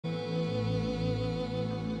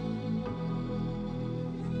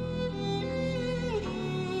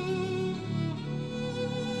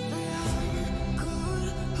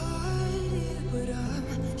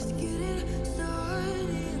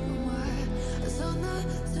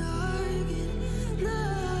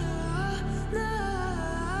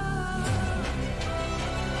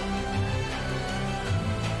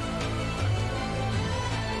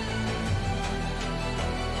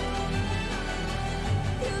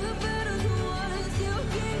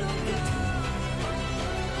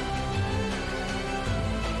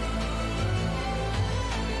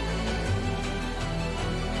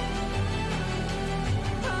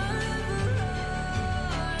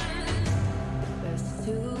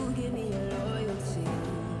to give me your loyalty,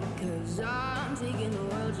 'cause I'm taking the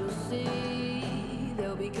world, you'll see.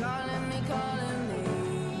 They'll be calling me,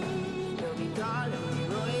 they'll be calling me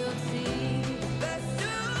royalty. Best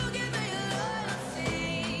to give me your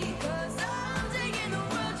loyalty, 'cause I'm taking the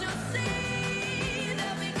world, you'll see.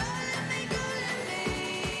 They'll be calling me, they'll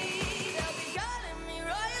be calling me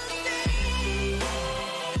royalty.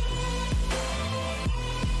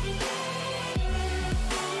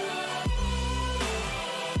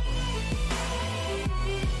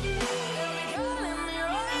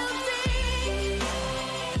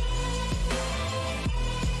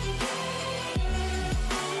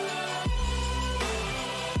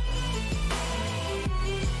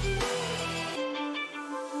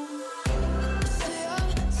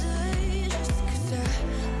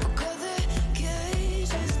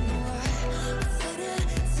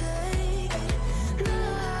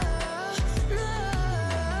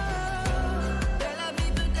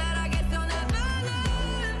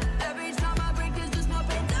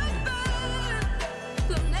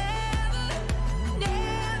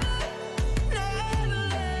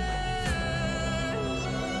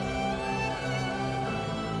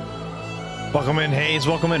 Welcome in, Hayes.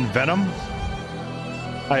 Welcome in, Venom.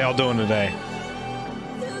 How y'all doing today?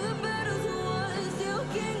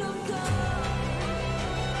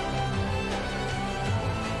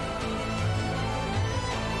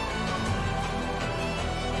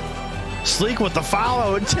 Sleek with the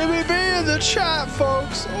follow and Timmy B in the chat,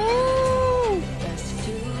 folks. Ooh.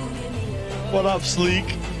 What up,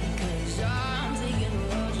 Sleek?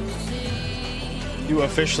 You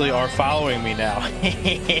officially are following me now.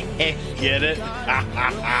 Get it?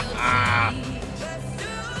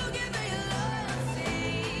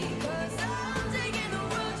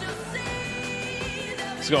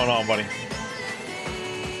 What's going on, buddy?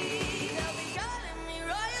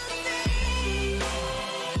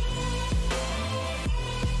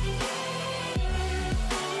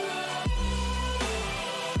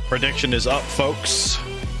 Prediction is up, folks.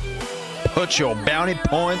 Put your bounty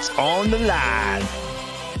points on the line.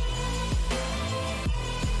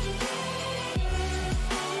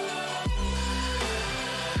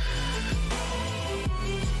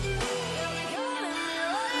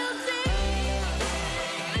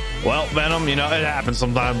 Well, Venom, you know, it happens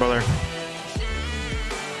sometimes, brother.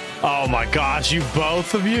 Oh my gosh, you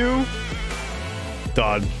both of you?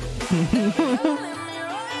 Done.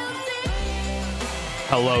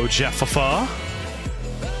 Hello, Jeffafa.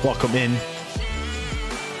 Welcome in.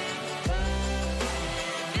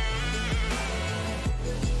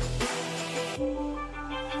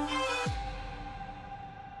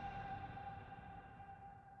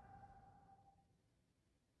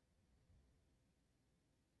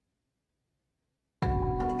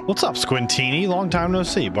 What's up, Squintini? Long time no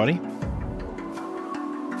see, buddy.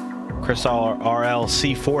 Chris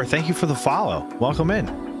RLC4, thank you for the follow. Welcome in.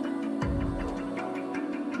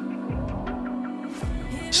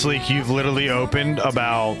 Sleek, you've literally opened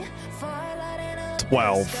about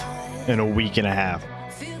 12 in a week and a half.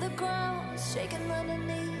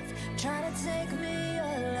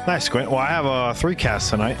 Nice, Squint. Well, I have 3 casts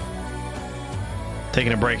tonight.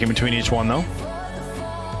 Taking a break in between each one, though.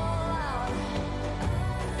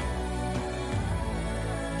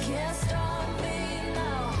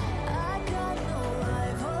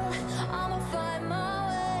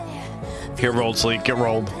 Get rolled, Sleek. Get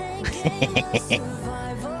rolled.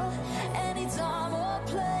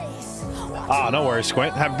 Ah, no worries,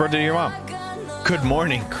 Squint. Happy birthday to your mom. Good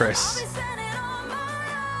morning, Chris.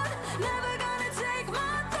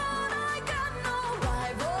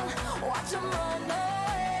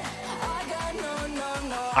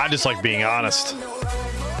 I just like being honest.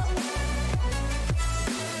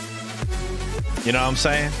 You know what I'm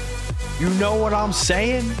saying? You know what I'm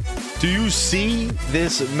saying? Do you see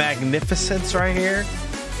this magnificence right here?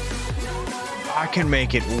 I can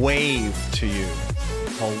make it wave to you.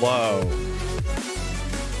 Hello.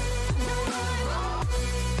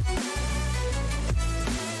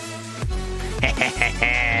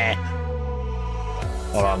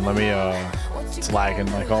 Hold on, let me, it's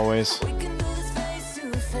lagging like always.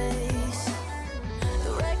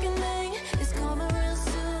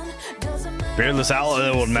 Beardless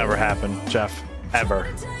Outlet will never happen, Jeff. Ever.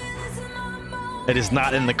 It is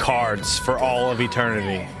not in the cards for all of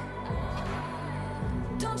eternity.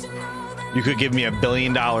 You could give me $1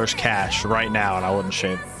 billion cash right now and I wouldn't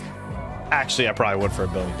shave. Actually, I probably would for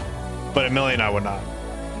 $1 billion. But $1 million I would not.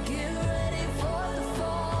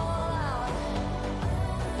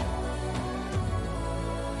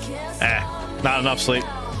 Not enough sleep.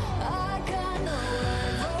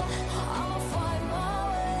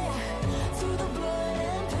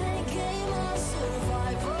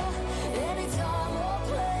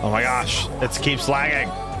 Oh my gosh, it keeps lagging.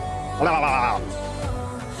 La, la, la, la.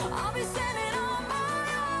 I'll be standing on my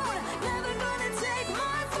own, never gonna take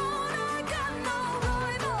my phone. I got no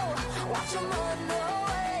rival. Watch 'em run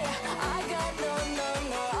away. I got no rival.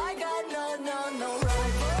 No rival. I got no rival.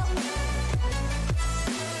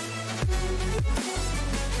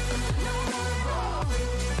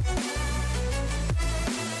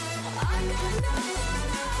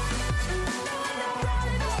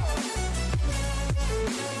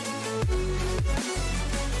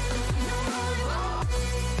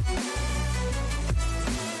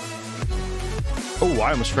 Oh,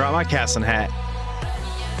 I almost forgot my casting hat.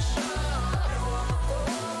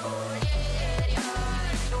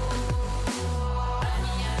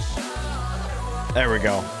 There we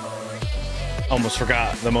go. Almost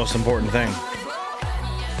forgot the most important thing.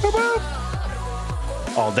 Boop,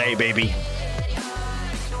 boop. All day, baby.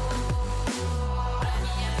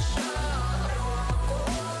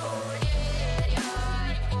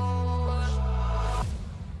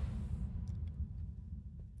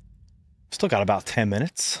 Still got about 10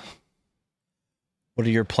 minutes. What are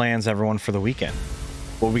your plans, everyone, for the weekend?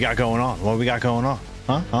 What we got going on? What we got going on?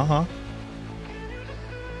 Huh?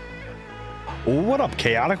 What up,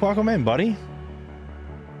 Chaotic? Welcome in, buddy.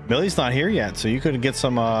 Millie's not here yet, so you could get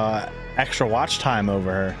some extra watch time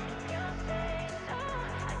over her.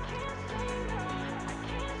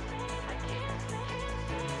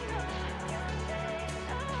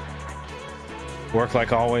 Work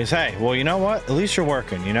like always. Hey, well, you know what? At least you're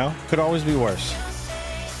working, you know? Could always be worse.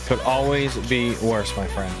 Could always be worse, my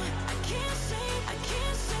friend.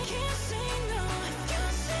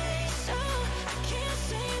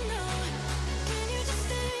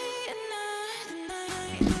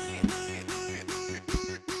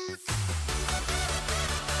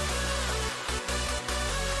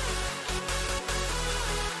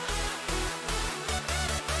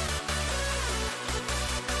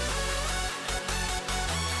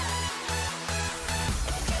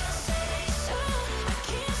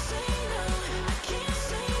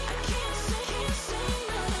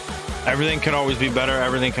 Everything can always be better.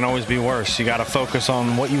 Everything can always be worse. You got to focus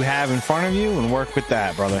on what you have in front of you and work with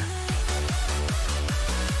that, brother.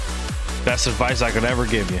 Best advice I could ever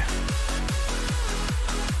give you.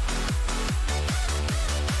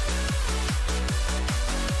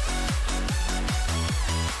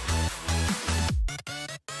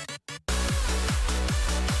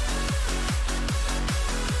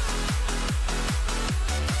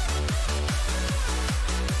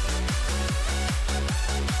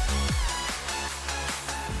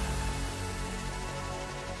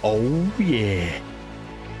 Oh, yeah.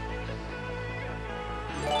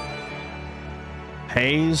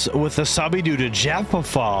 Hayes with the subby due to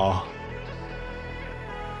Jeffafall.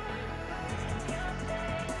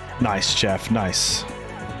 Nice, Jeff. Nice.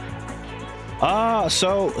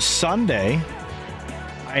 So Sunday,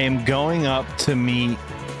 I am going up to meet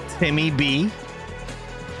Timmy B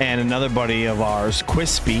and another buddy of ours,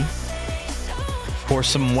 Quispy, for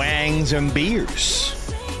some wangs and beers.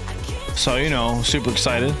 So, you know, super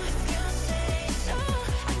excited.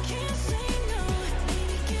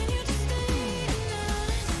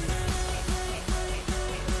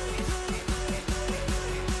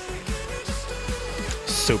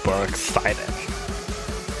 Super excited.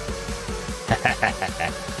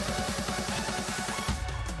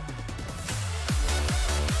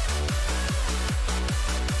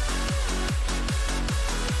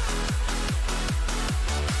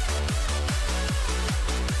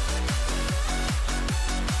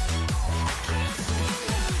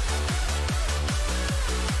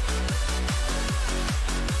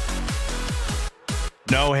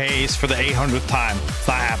 No Hayes for the 800th time. It's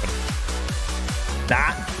not happening.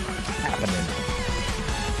 Not happening.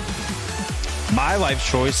 My life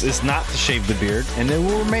choice is not to shave the beard, and it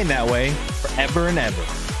will remain that way forever and ever.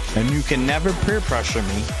 And you can never peer pressure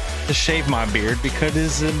me to shave my beard because it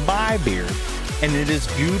is my beard, and it is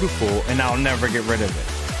beautiful, and I'll never get rid of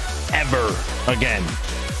it. Ever again.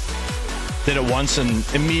 Did it once and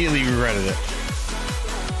immediately regretted it.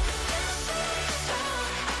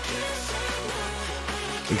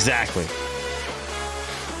 Exactly.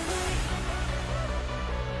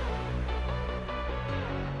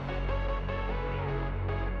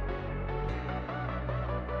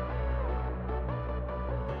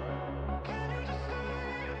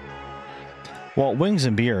 Well, wings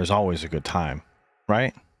and beer is always a good time,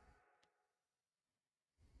 right?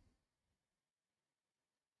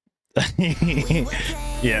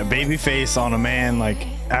 Yeah, baby face on a man, like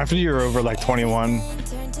after you're over like 21,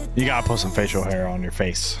 you gotta put some facial hair on your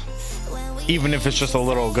face. Even if it's just a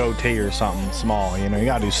little goatee or something small, you know, you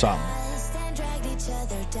gotta do something.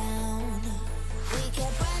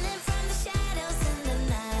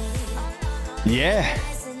 Yeah.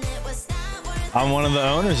 I'm one of the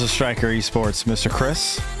owners of Striker Esports, Mr.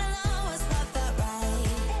 Chris.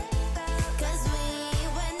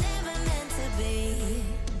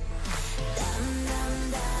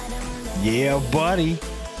 Yeah, buddy.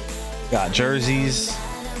 Got jerseys.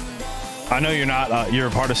 I know you're not, you're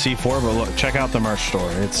a part of C4, but look, check out the merch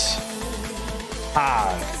store. It's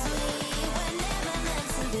high.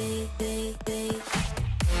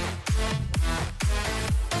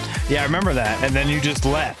 Yeah, I remember that. And then you just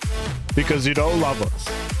left because you don't love us.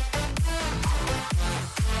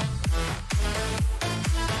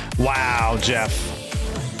 Wow, Jeff.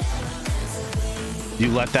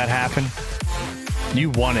 You let that happen?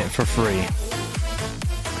 You won it for free.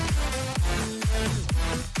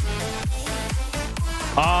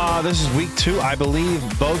 This is week 2. I believe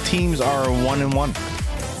both teams are 1-1.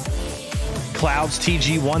 Clouds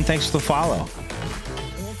TG1, thanks for the follow.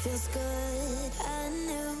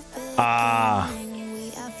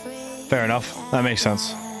 Fair enough. That makes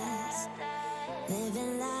sense.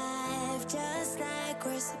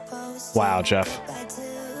 Wow, Jeff.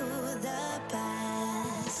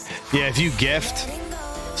 Yeah, if you gift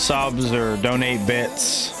subs or donate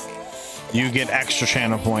bits, you get extra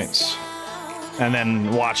channel points and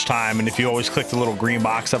then watch time. And if you always click the little green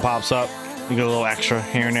box that pops up, you get a little extra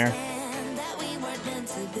here and there.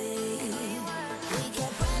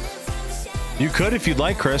 You could if you'd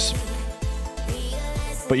like, Chris.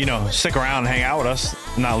 But, you know, stick around and hang out with us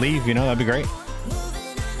and not leave, you know, that'd be great.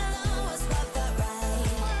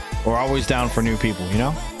 We're always down for new people, you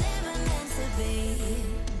know?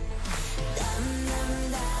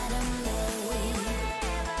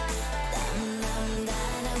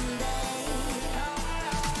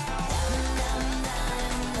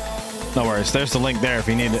 No worries. There's the link there if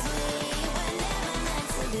you need it.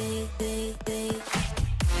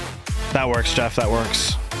 That works, Jeff. That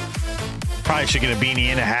works. Probably should get a beanie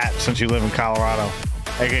and a hat since you live in Colorado.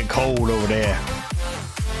 It get cold over there.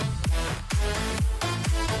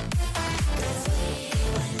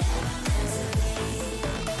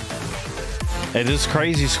 It is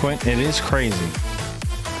crazy, Squint. It is crazy.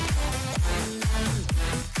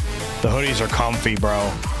 The hoodies are comfy,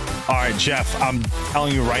 bro. All right, Jeff, I'm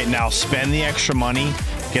telling you right now, spend the extra money,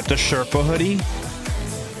 get the Sherpa hoodie.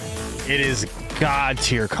 It is god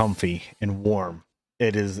tier comfy and warm.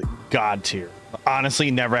 It is god tier. Honestly,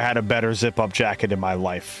 never had a better zip up jacket in my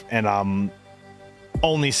life. And I'm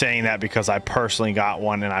only saying that because I personally got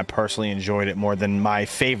one and I personally enjoyed it more than my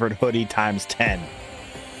favorite hoodie times 10.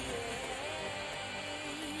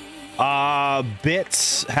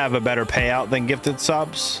 Bits have a better payout than gifted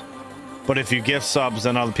subs. But if you gift subs,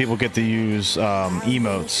 then other people get to use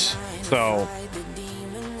emotes. So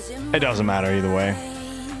it doesn't matter either way.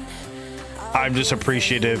 I'm just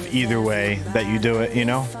appreciative either way that you do it, you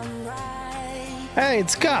know? Hey,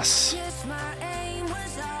 it's Gus.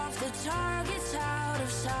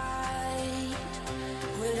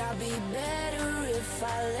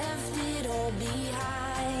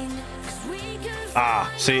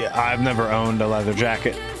 See, I've never owned a leather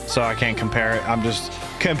jacket, so I can't compare it. I'm just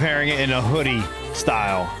comparing it in a hoodie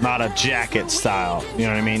style, not a jacket style. You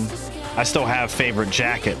know what I mean? I still have favorite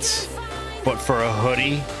jackets, but for a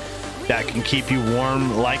hoodie that can keep you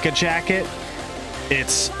warm like a jacket,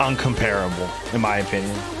 it's uncomparable, in my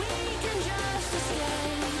opinion.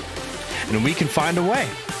 And we can find a way.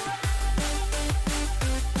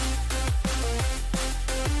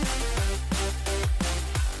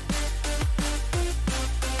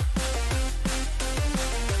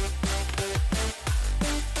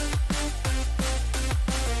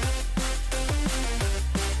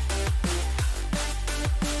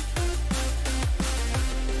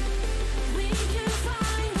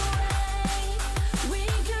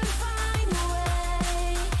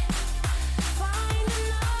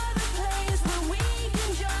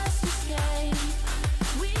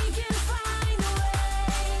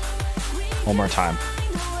 One more time.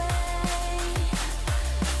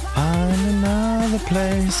 Find another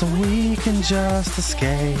place and we can just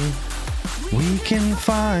escape. We can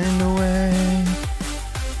find a way.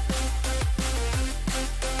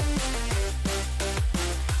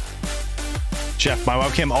 Jeff, my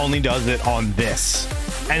webcam only does it on this.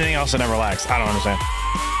 Anything else it never lags. I don't understand.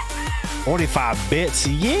 45 bits.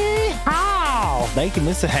 Yeah. How? Making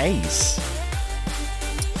this a haze.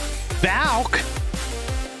 Valk.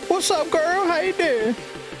 What's up, girl? How you doing?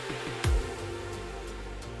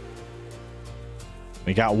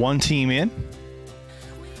 We got one team in.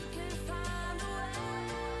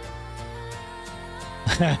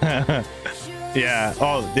 Yeah.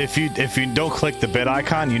 Oh, if you don't click the bit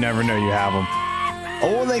icon, you never know you have them.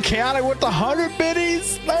 Oh, they counted with the 100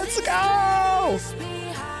 biddies. Let's go. go.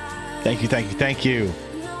 Thank you, thank you, thank you.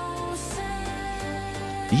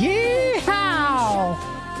 Yeehaw!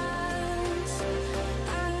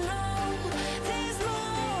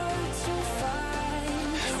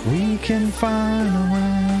 We can find a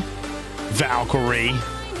way. Valkyrie.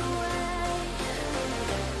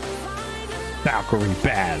 Valkyrie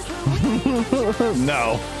bad.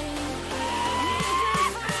 No.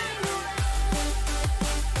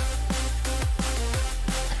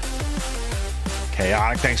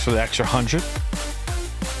 Chaotic, thanks for the extra 100.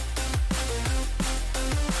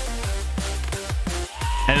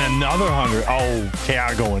 And another 100. Oh,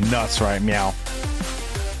 Chaotic going nuts, right? Meow.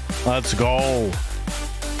 Let's go.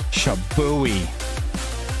 Shabooey.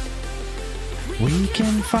 We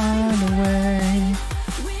can find a way.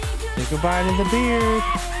 Say goodbye to the beard.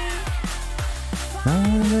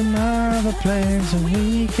 Find another place and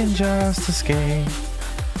we can just escape.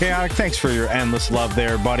 Chaotic, thanks for your endless love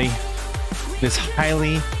there, buddy. It's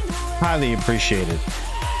highly, highly appreciated.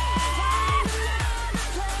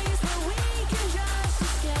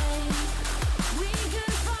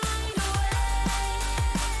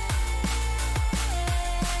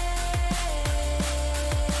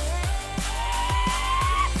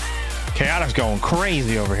 Chaotic's going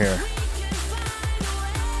crazy over here.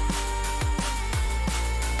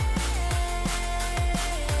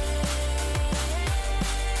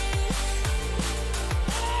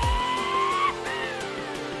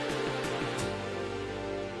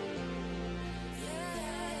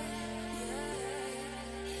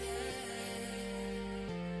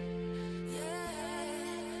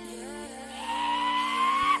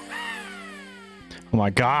 Oh my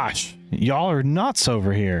gosh, y'all are nuts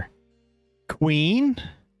over here. Queen,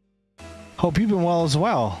 hope you've been well as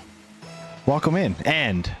well. Welcome in,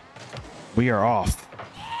 and we are off.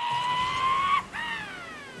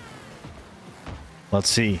 Let's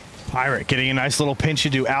see. Pirate getting a nice little pinch to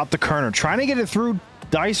do out the corner, trying to get it through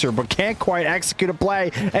Dicer, but can't quite execute a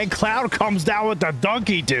play. And Cloud comes down with the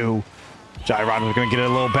donkey do. Jolly Roger's gonna get a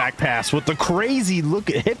little back pass with the crazy look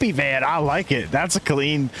at hippie van. I like it. That's a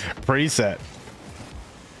clean preset.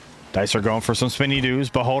 Dicer going for some spinny doos,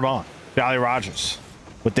 but hold on. Jolly Rogers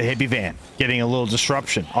with the hippie van getting a little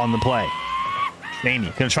disruption on the play.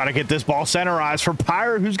 Shaney gonna try to get this ball centerized for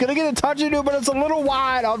Pirate, who's gonna get a touch and do, but it's a little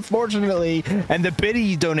wide, unfortunately. And the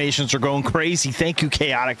biddy donations are going crazy. Thank you,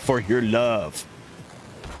 Chaotic, for your love.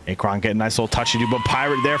 Akron getting a nice little touch and do, but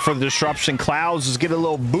Pirate there for the disruption. Clouds is getting a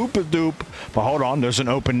little boop-a-doop. But hold on, there's an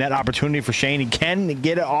open net opportunity for Shaney. Can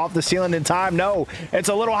get it off the ceiling in time? No, it's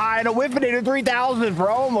a little high and a whiff it 3,000 for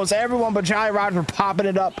almost everyone, but Jolly Roger popping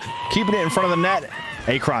it up, keeping it in front of the net.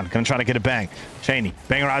 Akron gonna try to get a bang. Shaney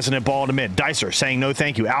bangerizing it ball to mid. Dicer saying no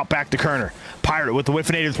thank you. Out back to Kerner. Pirate with the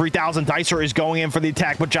whiffinated 3,000. Dicer is going in for the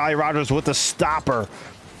attack, but Jolly Rogers with the stopper.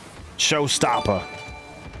 Showstopper.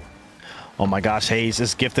 Oh my gosh, Hayes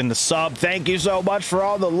is gifting the sub. Thank you so much for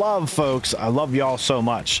all the love, folks. I love y'all so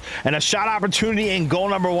much. And a shot opportunity in goal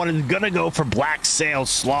number 1 is gonna go for BlackSail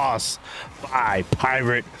Sloths by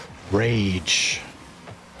Pirate Rage.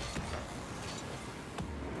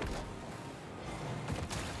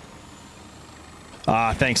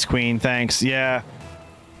 Thanks, Queen. Thanks. Yeah.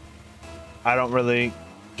 I don't really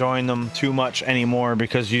join them too much anymore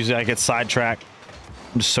because usually I get sidetracked.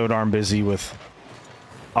 I'm just so darn busy with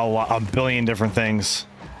a billion different things.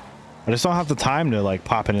 I just don't have the time to like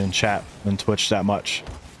pop it in chat and Twitch that much.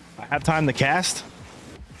 I have time to cast,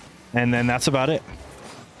 and then that's about it.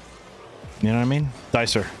 You know what I mean?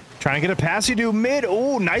 Dicer trying to get a pass. You do mid.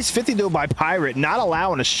 Oh, nice 50 do by Pirate, not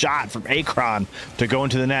allowing a shot from Akron to go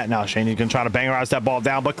into the net. Now Shaney can try to bangerize that ball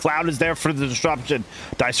down, but Cloud is there for the disruption.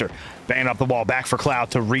 Dicer banging up the ball back for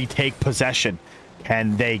Cloud to retake possession.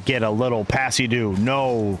 Can they get a little passy do?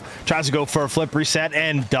 No. Tries to go for a flip reset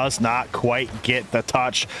and does not quite get the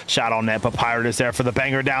touch. Shot on net, but Pirate is there for the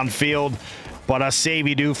banger downfield. But a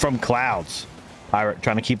savey do from Clouds. Pirate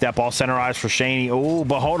trying to keep that ball centerized for Shaney. Oh,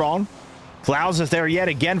 but hold on. Clouds is there yet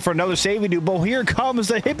again for another savey do. But here comes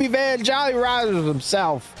the hippie van, Jolly Rogers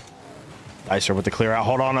himself. Dicer with the clear out.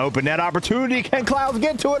 Hold on, open net opportunity. Can Clouds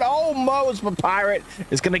get to it? Almost, but Pirate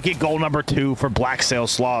is going to get goal number 2 for BlackSail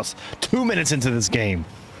Sloths. 2 minutes into this game.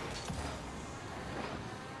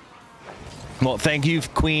 Well, thank you,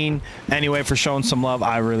 Queen, anyway, for showing some love.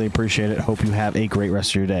 I really appreciate it. Hope you have a great rest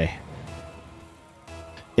of your day.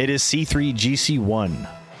 It is C3-GC1.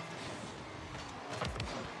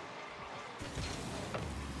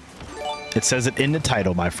 It says it in the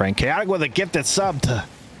title, my friend. Chaotic with a gifted sub to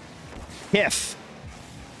Hiff.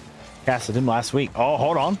 Casted him last week. Oh,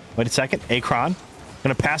 hold on. Wait a second. Akron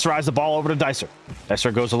gonna passerize the ball over to Dicer.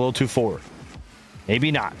 Dicer goes a little too forward. Maybe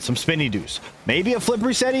not. Some spinny doos. Maybe a flip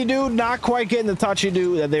resetty dude. Not quite getting the touchy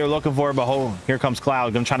do that they were looking for. But hold on. Here comes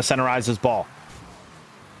Cloud. Going to try to centerize this ball.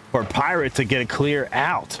 For Pirate to get it clear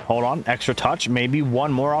out. Hold on. Extra touch. Maybe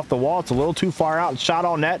one more off the wall. It's a little too far out. Shot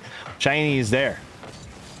on net. Shiny is there.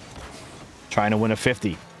 Trying to win a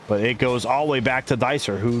 50. But it goes all the way back to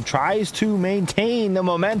Dicer, who tries to maintain the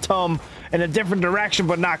momentum in a different direction,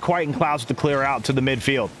 but not quite. And Clouds to clear out to the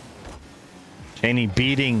midfield. Cheney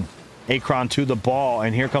beating Akron to the ball,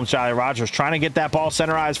 and here comes Jolly Rogers trying to get that ball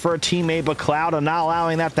centerized for a teammate, but Cloud are not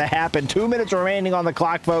allowing that to happen. 2 minutes remaining on the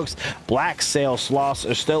clock, folks. BlackSail Sloths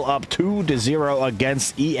are still up 2-0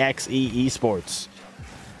 against EXE Esports.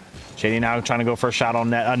 Shady now trying to go for a shot on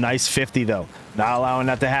net. A nice 50, though. Not allowing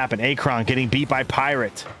that to happen. Akron getting beat by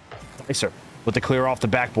Pirate. Dicer with the clear off the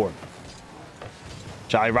backboard.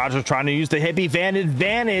 Jolly Rogers trying to use the hippie van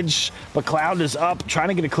advantage, but Cloud is up, trying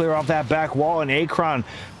to get it clear off that back wall, and Akron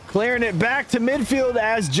clearing it back to midfield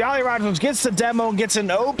as Jolly Rogers gets the demo and gets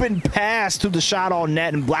an open pass to the shot on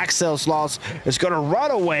net, and BlackSail Sloths is going to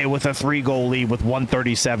run away with a 3-goal lead with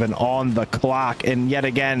 1:37 on the clock. And yet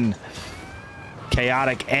again,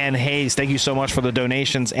 Chaotic and Hayes, thank you so much for the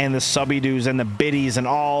donations and the subby-doos and the biddies and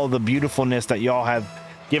all the beautifulness that y'all have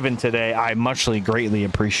given today. I muchly greatly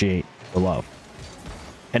appreciate the love.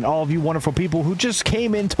 And all of you wonderful people who just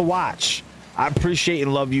came in to watch, I appreciate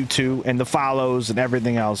and love you too, and the follows and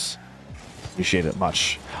everything else. Appreciate it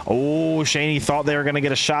much. Oh, Shaney thought they were going to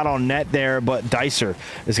get a shot on net there, but Dicer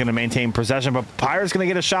is going to maintain possession. But Pirate's going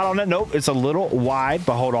to get a shot on net. Nope, it's a little wide,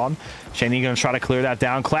 but hold on. Shaney going to try to clear that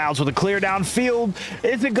down. Clouds with a clear downfield.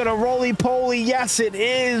 Is it going to roly-poly? Yes, it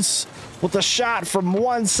is. With a shot from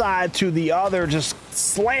one side to the other, just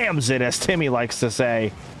slams it, as Timmy likes to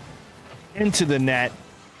say, into the net.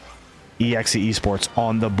 EXE Esports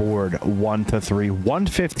on the board, 1-3,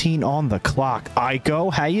 1:15 on the clock.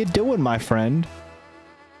 Aiko, how you doing, my friend?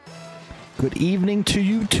 Good evening to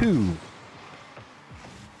you too.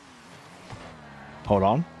 Hold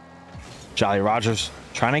on. Jolly Rogers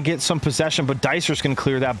trying to get some possession, but Dicer's going to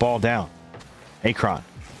clear that ball down. Akron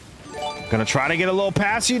going to try to get a little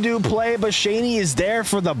pass-you-do play, but Shaney is there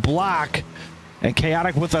for the block. And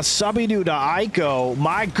Chaotic with a subby-do to Aiko.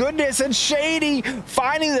 My goodness, and Shady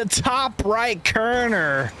finding the top right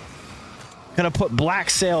corner. Gonna put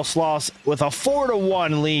BlackSail Sloths with a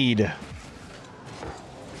 4-1 lead.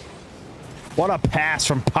 What a pass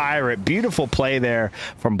from Pirate. Beautiful play there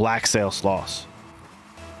from BlackSail Sloths.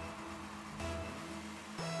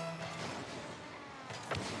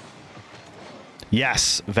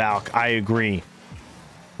 Yes, Valk, I agree.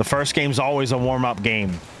 The first game's always a warm-up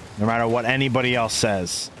game, no matter what anybody else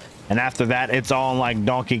says. And after that, it's all like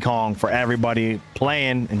Donkey Kong for everybody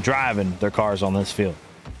playing and driving their cars on this field.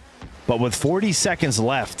 But with 40 seconds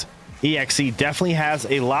left, EXE definitely has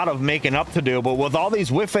a lot of making up to do. But with all these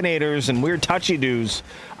whiffinators and weird touchy-doos,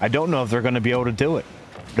 I don't know if they're going to be able to do it.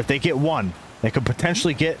 But if they get one, they could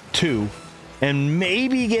potentially get two and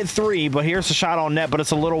maybe get three. But here's the shot on net, but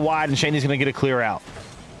it's a little wide, and Shaney's going to get a clear out.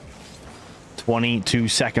 22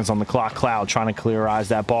 seconds on the clock. Cloud trying to clearize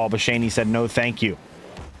that ball, but Shaney said no thank you.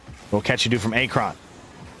 We'll catch you do from Akron.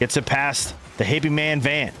 Gets it past the hippie man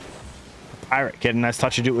van. Pirate getting a nice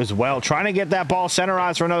touch to do as well. Trying to get that ball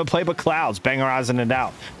centerized for another play, but Clouds bangerizing it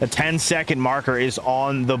out. The 10-second marker is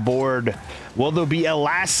on the board. Will there be a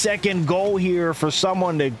last-second goal here for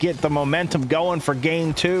someone to get the momentum going for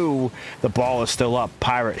game two? The ball is still up.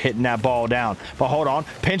 Pirate hitting that ball down. But hold on.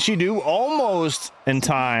 Pinchy do almost in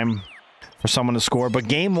time for someone to score, but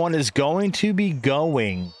game one is going to be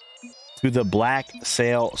going to the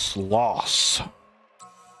BlackSail Sloths.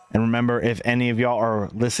 And remember, if any of y'all are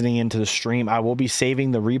listening into the stream, I will be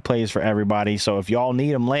saving the replays for everybody, so if y'all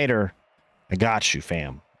need them later, I got you,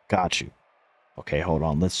 fam. Got you. Okay, hold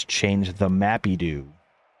on. Let's change the mappy-do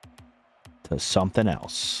to something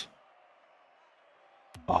else.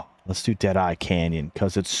 Oh, let's do Deadeye Canyon,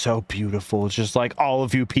 because it's so beautiful. It's just like all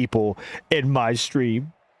of you people in my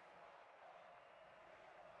stream.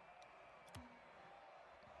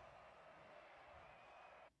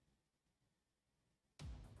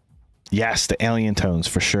 Yes, the alien tones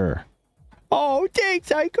for sure. Oh, thanks,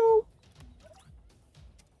 Aiko.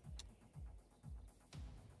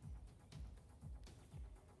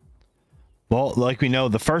 Well, like we know,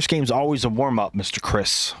 the first game's always a warm-up, Mr.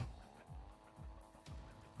 Chris.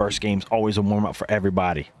 First game's always a warm-up for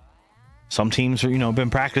everybody. Some teams are, you know, been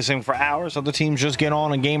practicing for hours. Other teams just get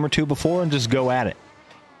on a game or two before and just go at it.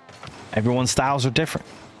 Everyone's styles are different.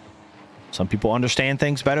 Some people understand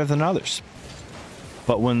things better than others.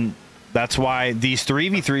 But when That's why these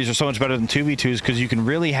 3v3s are so much better than 2v2s, because you can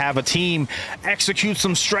really have a team execute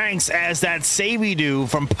some strengths, as that Savvy do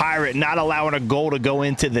from Pirate, not allowing a goal to go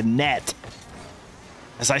into the net.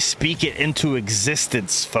 As I speak it into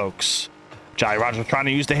existence, folks. Jolly Roger trying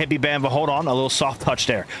to use the hippie band, but hold on, a little soft touch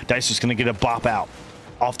there. Dicer's going to get a bop out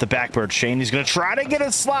off the backboard. Shaney's going to try to get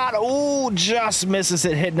a slot. Ooh, just misses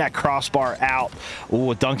it, hitting that crossbar out.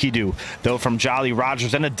 Ooh, a donkey do, though, from Jolly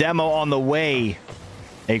Rogers, and a demo on the way.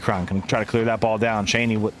 Akron can try to clear that ball down.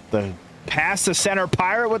 Shaney with the pass to center.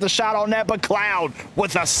 Pirate with a shot on net, but Cloud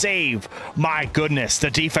with a save. My goodness,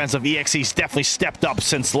 the defense of EXE's definitely stepped up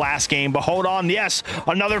since last game. But hold on, yes,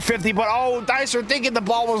 another 50. But oh, Dicer thinking the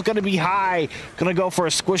ball was going to be high. Going to go for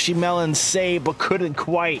a squishy melon save, but couldn't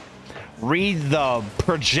quite read the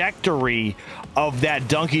trajectory of that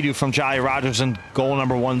donkey do from Jolly Rogers. And goal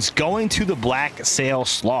number 1's going to the BlackSail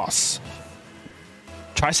Sloths.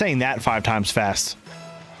 Try saying that 5 times fast.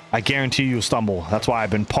 I guarantee you'll stumble. That's why I've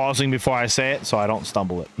been pausing before I say it, so I don't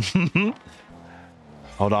stumble it.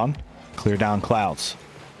 Hold on. Clear down Clouds.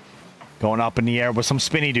 Going up in the air with some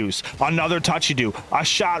spinny doos. Another touchy do. A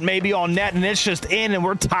shot maybe on net, and it's just in, and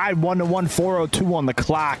we're tied 1-1, 4:02 on the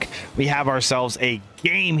clock. We have ourselves a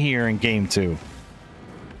game here in game 2.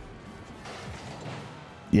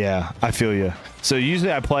 Yeah, I feel you. So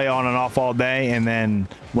usually I play on and off all day, and then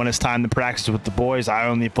when it's time to practice with the boys, I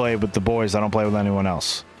only play with the boys. I don't play with anyone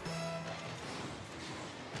else.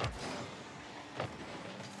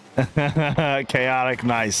 Chaotic,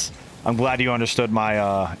 nice. I'm glad you understood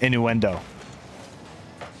my innuendo.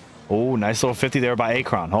 Oh, nice little 50 there by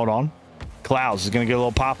Akron. Hold on. Clouds is going to get a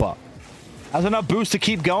little pop-up. Has enough boost to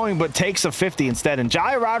keep going, but takes a 50 instead. And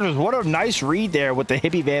Jolly Rogers, what a nice read there with the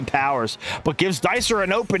hippie van powers, but gives Dicer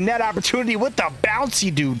an open net opportunity with the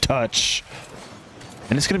bouncy dude touch.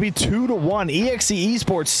 And it's going to be 2-1. EXE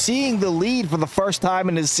Esports seeing the lead for the first time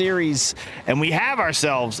in this series. And we have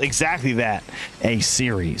ourselves exactly that, a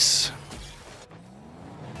series.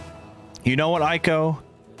 You know what, Aiko?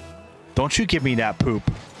 Don't you give me that poop.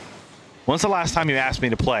 When's the last time you asked me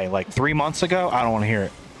to play? Like 3 months ago? I don't want to hear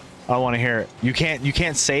it. I don't want to hear it. You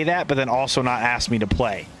can't say that, but then also not ask me to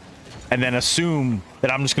play. And then assume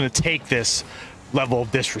that I'm just going to take this level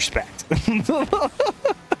of disrespect.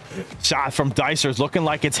 Shot from Dicer's looking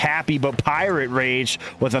like it's happy, but Pirate Rage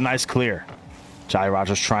with a nice clear. Jolly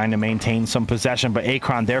Rogers trying to maintain some possession, but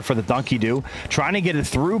Akron there for the donkey do. Trying to get it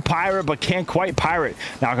through Pirate, but can't quite Pirate.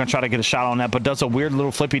 Now I'm going to try to get a shot on that, but does a weird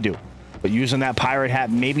little flippy do. But using that Pirate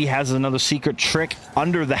hat, maybe has another secret trick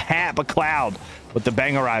under the hat, but Cloud with the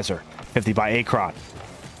bangerizer. 50 by Akron.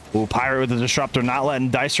 Ooh, Pirate with the disruptor, not letting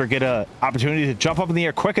Dicer get an opportunity to jump up in the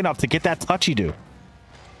air quick enough to get that touchy do.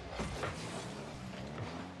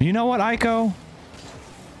 You know what, Aiko?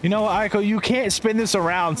 You know what, Aiko? You can't spin this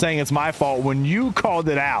around saying it's my fault when you called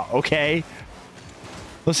it out, okay?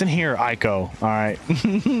 Listen here, Aiko. All right.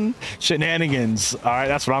 Shenanigans. All right,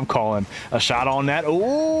 that's what I'm calling. A shot on that.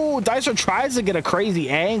 Ooh, Dicer tries to get a crazy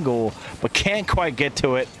angle, but can't quite get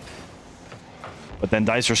to it. But then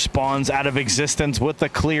Dicer spawns out of existence with the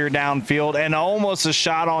clear downfield and almost a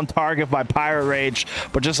shot on target by Pirate Rage,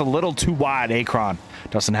 but just a little too wide. Akron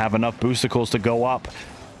doesn't have enough boosticles to go up.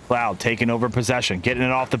 Cloud taking over possession, getting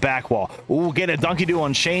it off the back wall. Ooh, get a donkey do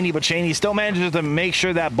on Shaney, but Shaney still manages to make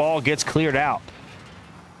sure that ball gets cleared out.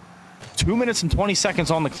 2 minutes and 20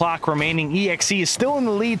 seconds on the clock remaining. EXE is still in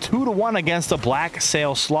the lead 2-1 against the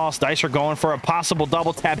BlackSail Sloths. Dicer going for a possible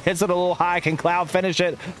double tap. Hits it a little high. Can Cloud finish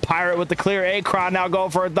it? Pirate with the clear. Akron now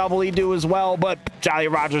going for a double E-do as well, but Jolly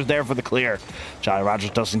Rogers there for the clear. Jolly Rogers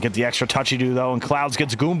doesn't get the extra touchy do though, and Clouds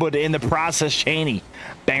gets Goomba'd in the process. Shaney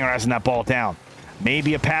bangerizing that ball down.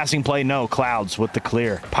 Maybe a passing play. No, Clouds with the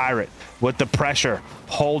clear. Pirate with the pressure.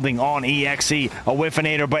 Holding on EXE. A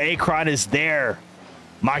whiffinator, but Akron is there.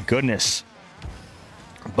 My goodness.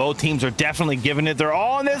 Both teams are definitely giving it their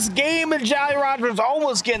all in this game, and Jolly Rogers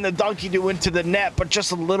almost getting the donkey do into the net, but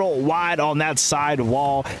just a little wide on that side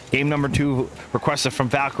wall. Game number 2 requested from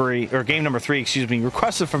Valkyrie, or game number 3, excuse me,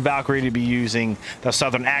 requested from Valkyrie to be using the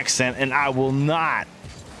Southern accent, and I will not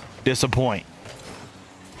disappoint.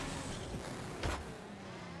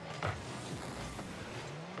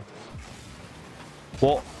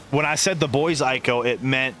 Well, when I said the boys, Aiko, it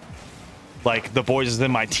meant like the boys is in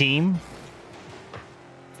my team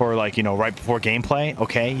for, like, you know, right before gameplay.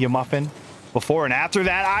 Okay, you muffin. Before and after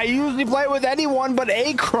that, I usually play with anyone, but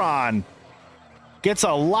Akron gets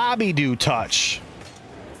a lobby do touch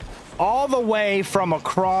all the way from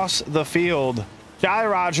across the field. Jolly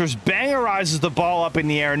Rogers bangerizes the ball up in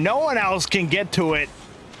the air. No one else can get to it,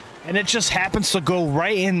 and it just happens to go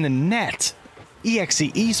right in the net.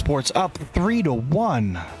 EXE Esports up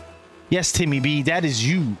 3-1. Yes, Timmy B, that is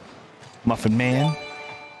you. Muffin Man.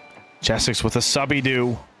 Jessix with a subby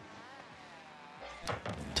do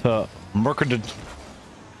to Mercadid.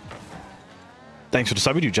 Thanks for the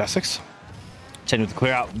subby do, Jessix. Cheney with the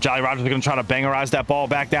clear out. Jolly Rogers are going to try to bangerize that ball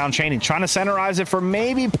back down. Cheney trying to centerize it for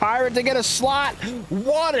maybe Pirate to get a slot.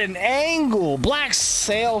 What an angle.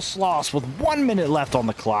 BlackSail Sloths with 1 minute left on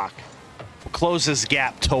the clock. Close this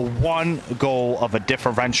gap to 1 goal of a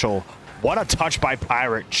differential. What a touch by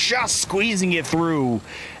Pirate. Just squeezing it through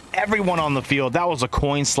everyone on the field. That was a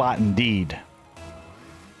coin slot indeed.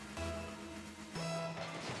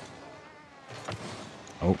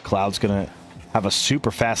 Oh, Cloud's going to have a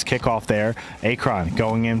super fast kickoff there. Akron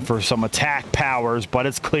going in for some attack powers, but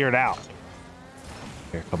it's cleared out.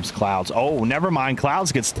 Here comes Clouds. Oh, never mind.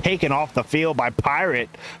 Clouds gets taken off the field by Pirate,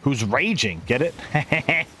 who's raging. Get it?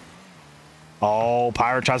 Oh,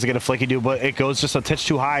 Pirate tries to get a flicky do, but it goes just a touch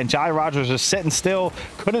too high, and Jolly Rogers is sitting still.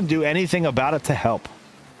 Couldn't do anything about it to help.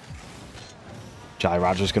 Jolly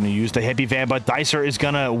Rogers going to use the hippie van, but Dicer is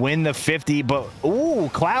going to win the 50, but ooh,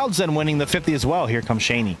 Clouds then winning the 50 as well. Here comes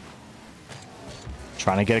Shaney.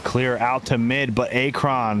 Trying to get a clear out to mid, but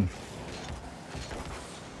Akron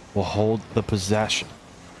will hold the possession.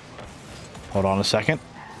 Hold on a second.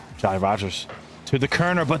 Jolly Rogers to the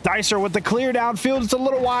corner, but Dicer with the clear downfield. It's a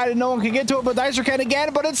little wide and no one can get to it, but Dicer can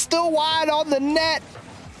again, but it's still wide on the net.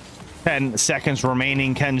 10 seconds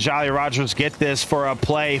remaining. Can Jolly Rogers get this for a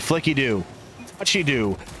play? Flicky-do.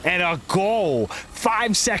 Touchy-do. And a goal.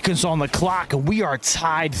 5 seconds on the clock, and we are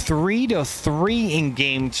tied 3-3 in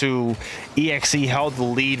game 2. EXE held the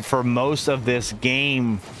lead for most of this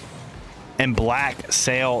game, and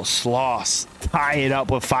BlackSail Sloths tie it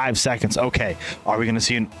up with 5 seconds. Okay, are we going to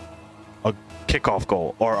see a kickoff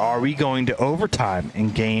goal, or are we going to overtime in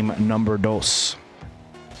game number 2?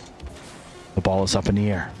 The ball is up in the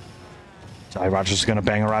air. Jolly Rogers is going to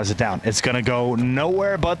bangerize it down. It's going to go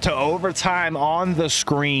nowhere but to overtime on the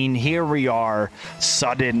screen. Here we are.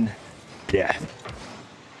 Sudden death.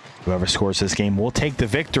 Whoever scores this game will take the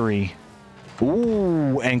victory.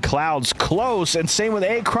 Ooh, and Cloud's close. And same with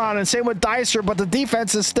Akron and same with Dicer, but the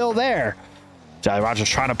defense is still there. Jolly Rogers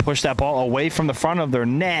trying to push that ball away from the front of their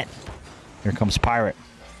net. Here comes Pirate.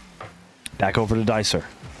 Back over to Dicer.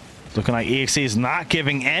 Looking like EXE is not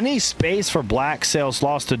giving any space for BlackSail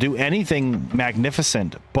Sloths to do anything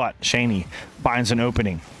magnificent, but Shaney finds an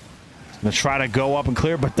opening. He's going to try to go up and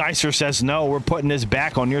clear, but Dicer says, no, we're putting this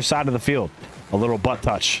back on your side of the field. A little butt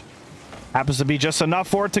touch. Happens to be just enough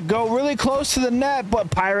for it to go really close to the net, but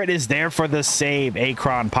Pirate is there for the save.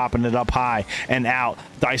 Akron popping it up high and out.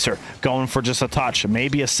 Dicer going for just a touch,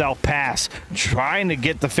 maybe a self pass, trying to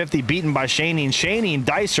get the 50 beaten by Shaney, and Shaney and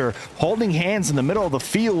Dicer holding hands in the middle of the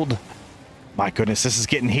field. My goodness, this is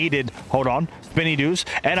getting heated. Hold on, spinny doos,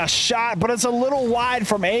 and a shot, but it's a little wide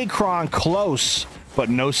from Akron. Close, but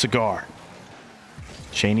no cigar.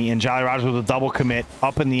 Shaney and Jolly Rogers with a double commit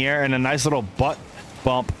up in the air, and a nice little butt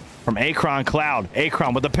bump from Akron. Cloud.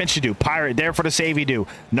 Akron with the pinch-a-do. Pirate there for the save-y-do.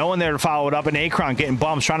 No one there to follow it up, and Akron getting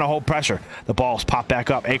bumps, trying to hold pressure. The ball's popped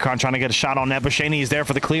back up. Akron trying to get a shot on net, but Shaney is there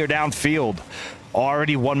for the clear downfield.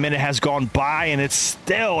 Already 1 minute has gone by, and it's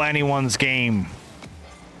still anyone's game.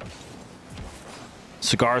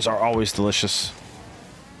 Cigars are always delicious.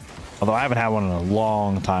 Although I haven't had one in a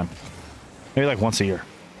long time. Maybe like once a year.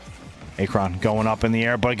 Akron going up in the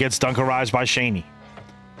air, but it gets dunkerized by Shaney.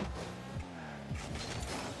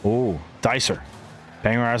 Ooh, Dicer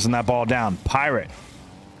bangerizing that ball down. Pirate.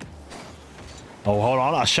 Oh, hold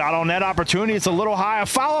on. A shot on net opportunity. It's a little high.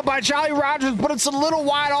 Followed by Jolly Rogers, but it's a little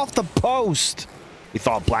wide off the post. We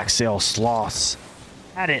thought BlackSail Sloths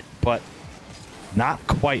had it, but not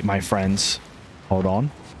quite, my friends. Hold on.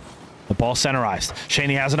 The ball centerized.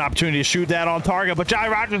 Shaney has an opportunity to shoot that on target, but Jolly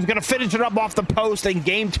Rogers is going to finish it up off the post, and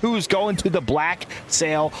game 2 is going to the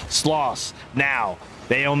BlackSail Sloths. Now,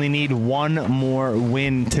 they only need one more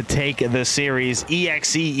win to take the series.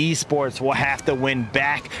 EXE Esports will have to win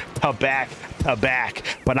back to back to back.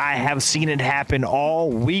 But I have seen it happen all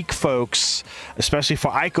week, folks, especially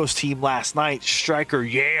for Aiko's team last night. Striker,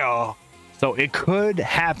 yeah. So it could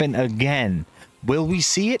happen again. Will we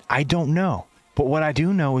see it? I don't know. But what I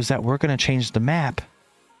do know is that we're going to change the map.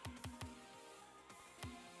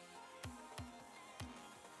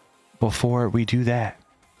 Before we do that.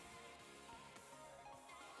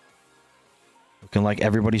 Looking like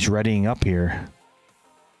everybody's readying up here.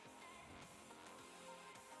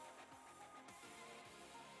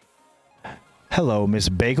 Hello, Miss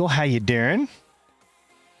Bagel. How you doing?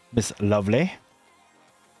 Miss Lovely.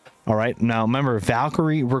 All right. Now, remember,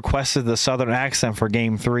 Valkyrie requested the Southern accent for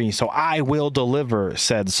Game 3, so I will deliver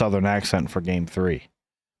said Southern accent for Game 3.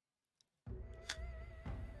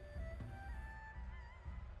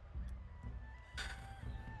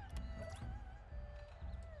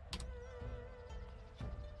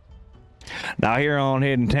 Now here on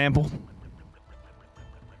Hidden Temple,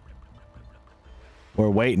 we're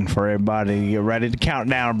waiting for everybody to get ready. The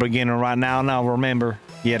countdown beginning right now. Now remember,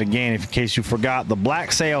 yet again, if in case you forgot, the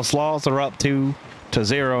BlackSail Sloths are up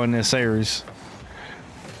 2-0 in this series.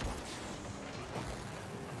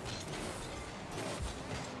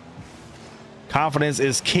 Confidence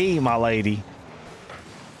is key, my lady.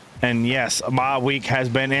 And yes, my week has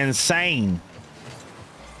been insane.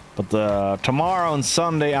 But tomorrow and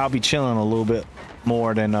Sunday, I'll be chilling a little bit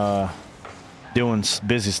more than doing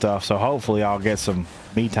busy stuff. So hopefully I'll get some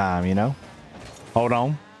me time, you know? Hold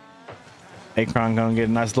on. Akron gonna get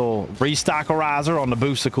a nice little restockerizer on the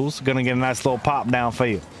boosticles. Gonna get a nice little pop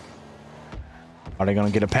downfield. Are they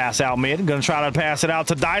gonna get a pass out mid? Gonna try to pass it out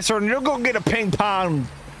to Dicer, and you're gonna get a ping pong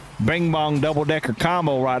bing bong double decker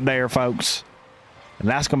combo right there, folks. And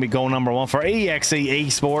that's going to be goal number 1 for EXE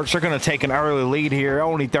Esports. They're going to take an early lead here.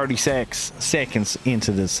 Only 36 seconds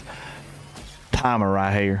into this timer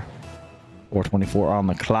right here. 4:24 on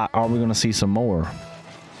the clock. Are we going to see some more?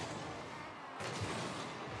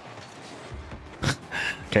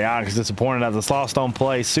 Chaotic is disappointed that the Sloths don't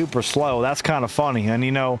play super slow. That's kind of funny. And,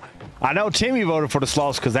 you know, I know Timmy voted for the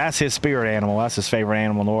Sloths because that's his spirit animal. That's his favorite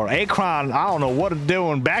animal in the world. Akron, I don't know what it's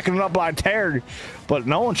doing, backing it up like Terry, but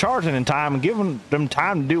no one charging in time and giving them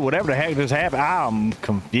time to do whatever the heck just happened. I'm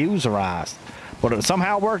confused. But it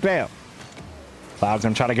somehow worked out. Cloud's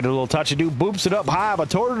going to try to get a little touchy do, boops it up high, but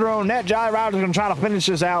towards their own net. Jolly Roger's going to try to finish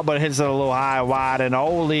this out, but hits it a little high, wide, and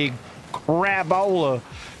holy crapola.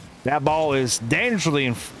 That ball is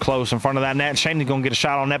dangerously close in front of that net. Shane's going to get a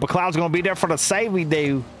shot on that, but Cloud's going to be there for the save we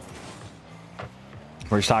do.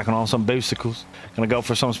 We're stocking on some boosticles. Going to go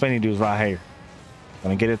for some spinny dudes right here.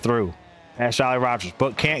 Going to get it through. That's Jolly Rogers,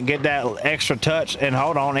 but can't get that extra touch. And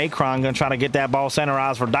hold on, Akron going to try to get that ball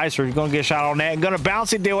centerized for Dicer. He's going to get a shot on that. Going to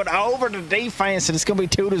bounce it, do it over the defense, and it's going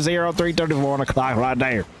to be 2-0, 3:34 on the clock right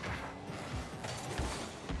there.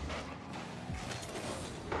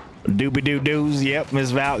 Doobie-doo-doos. Yep,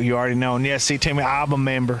 Ms. Val, you already know. And yes, see, Timmy, I'm a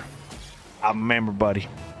member. I'm a member, buddy.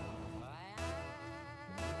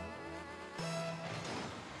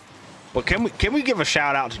 But can we give a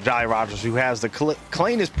shout out to Jolly Rogers, who has the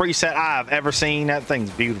cleanest preset I've ever seen? That thing's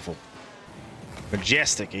beautiful,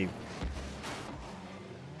 majestic. Even.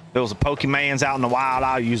 If it was a Pokemans out in the wild,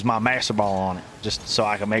 I'll use my Master Ball on it just so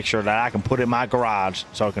I can make sure that I can put it in my garage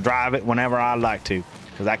so I can drive it whenever I'd like to,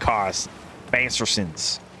 because that car is fancy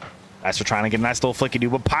since. That's for trying to get a nice little flicky do,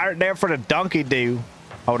 but Pirate there for the donkey do.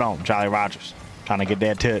 Hold on, Jolly Rogers trying to get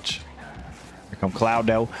that touch. Here come Cloud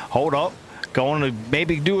though. Hold up. Going to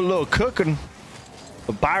maybe do a little cooking.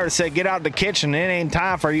 The Pirate said, get out the kitchen. It ain't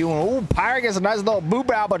time for you. And, ooh, Pirate gets a nice little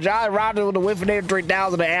boop out, but Jolly Roger with the whiff in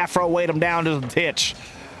 3000. The afro weighed him down to the pitch.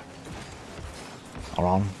 Hold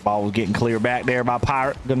on. Ball was getting clear back there by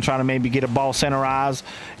Pirate. Gonna try to maybe get a ball centerized.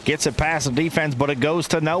 Gets it past the defense, but it goes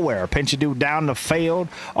to nowhere. Pinchy dude down the field.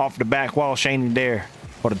 Off the back wall. Shaney there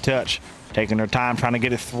for the touch. Taking their time trying to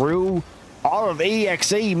get it through. All of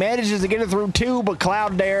EXE manages to get it through too, but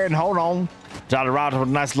Cloud there, and hold on. Jolly Roger with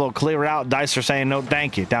a nice little clear out. Dicer saying no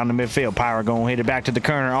thank you down the midfield. Pirate going to hit it back to the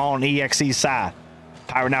corner on EXE's side.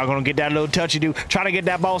 Pirate now going to get that little touchy do. Trying to get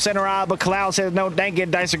that ball centerized, but Cloud says no thank you.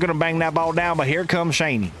 Dicer going to bang that ball down, but here comes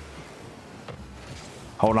Shaney.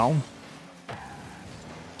 Hold on.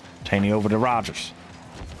 Shaney over to Rogers.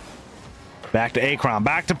 Back to Akron.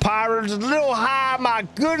 Back to Pirates. A little high. My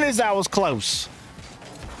goodness, that was close.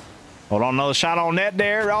 Hold on, another shot on net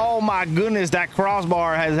there. Oh my goodness, that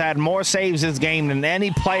crossbar has had more saves this game than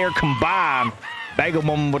any player combined. Bagel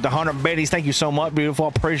Woman with the 100 biddies. Thank you so much, beautiful.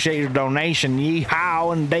 Appreciate your donation.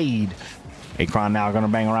 Yeehaw indeed. Akron now going to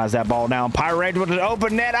bangerize that ball down. Pirate with an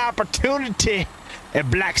open net opportunity.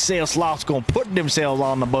 And BlackSail Sloths going to put themselves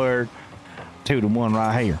on the board. 2-1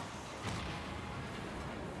 right here.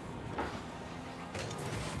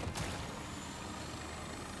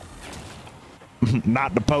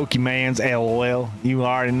 Not the Pokemans, LOL. You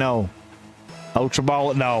already know. Ultra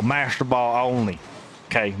Ball? No, Master Ball only.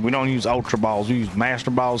 Okay, we don't use Ultra Balls. We use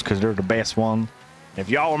Master Balls because they're the best one. If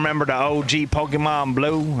y'all remember the OG Pokemon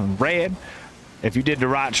Blue and Red, if you did the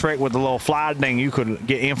right trick with the little fly thing, you could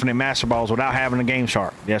get infinite Master Balls without having a Game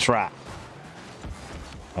Shark. That's right.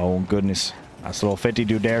 Oh, goodness. Nice little 50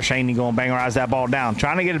 dude there. Shaney going to bangerize that ball down.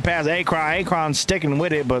 Trying to get it past Akron. Akron's sticking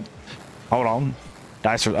with it, but hold on.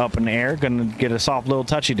 Dicer's up in the air, gonna get a soft little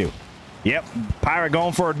touchy do. Yep, Pirate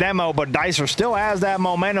going for a demo, but Dicer still has that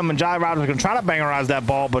momentum, and Jolly Roger's gonna try to bangerize that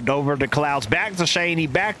ball, but over to Clouds, back to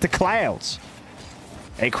Shaney, back to Clouds.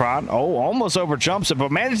 Akron, oh, almost over jumps it,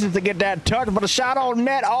 but manages to get that touch, but a shot on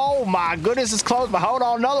net. Oh my goodness, it's close, but hold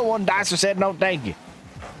on, another one. Dicer said no thank you.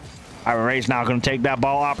 Pirate Rage now going to take that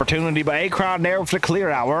ball opportunity, but Akron there with the clear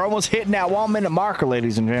out. We're almost hitting that 1 minute marker,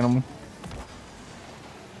 ladies and gentlemen.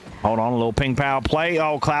 Hold on, a little ping pow play.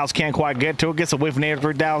 Oh, Clouds can't quite get to it. Gets a whiff near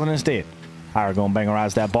 3,000 instead. Pirate going to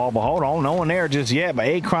bangerize that ball, but hold on, no one there just yet. But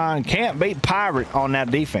Akron can't beat Pirate on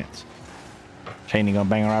that defense. Cheney going to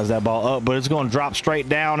bangerize that ball up, but it's going to drop straight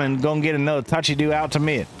down and going to get another touchy-do out to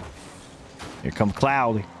mid. Here comes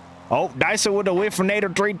Cloudy. Oh, Dicer with the whiff for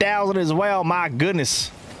Nader 3,000 as well. My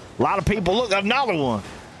goodness. A lot of people. Look, another one.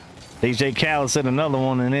 DJ Khaled said another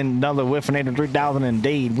one, and then another whiff for Nader 3,000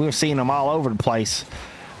 indeed. We're seeing them all over the place.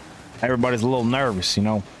 Everybody's a little nervous, you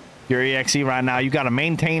know. Your EXE right now, you got to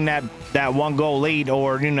maintain that 1-goal lead,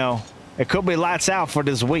 or, you know, it could be lights out for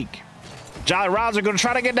this week. Jolly Roger going to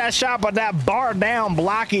try to get that shot, but that bar down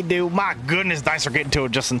blocky dude. My goodness, Dicer getting to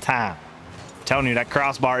it just in time. I'm telling you, that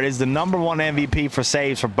crossbar is the #1 MVP for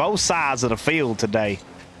saves for both sides of the field today.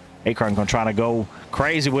 Akron going to try to go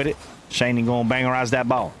crazy with it. Shaney going to bangerize that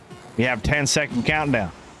ball. We have 10-second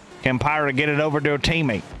countdown. Can Pirate get it over to a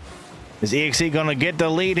teammate? Is EXE going to get the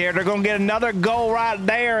lead here? They're going to get another goal right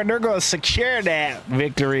there, and they're going to secure that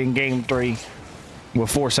victory in Game 3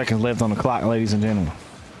 with 4 seconds left on the clock, ladies and gentlemen.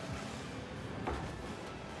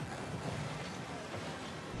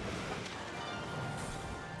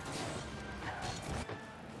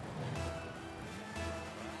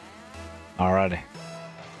 Alrighty.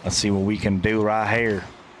 Let's see what we can do right here.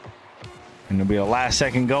 And there'll be a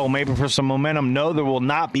last-second goal, maybe for some momentum. No, there will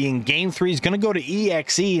not be in Game 3. It's going to go to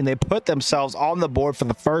EXE, and they put themselves on the board for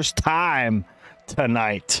the first time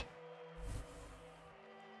tonight,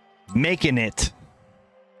 making it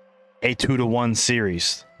a 2-1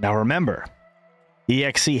 series. Now, remember,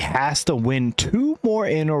 EXE has to win 2 more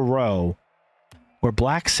in a row. Where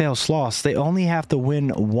BlackSail Sloths, they only have to win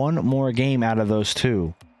 1 more game out of those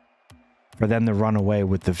 2 for them to run away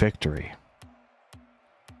with the victory.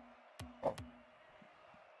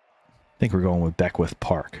 I think we're going with Beckwith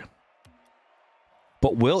Park.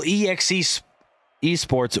 But will EXE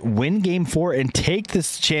Esports win Game 4 and take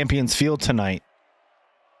this Champions Field tonight?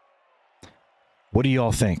 What do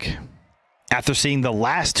y'all think? After seeing the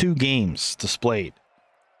last 2 games displayed,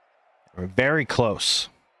 we're very close.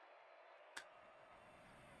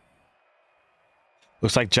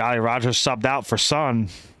 Looks like Jolly Rogers subbed out for Sun.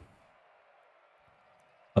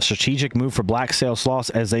 A strategic move for BlackSail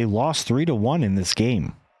Sloths as they lost 3-1 in this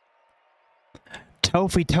game.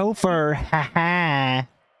 Tofi Topher, haha.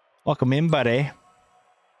 Welcome in, buddy.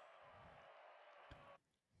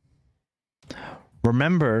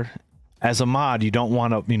 Remember, as a mod, you don't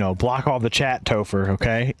want to, you know, block all the chat, Topher,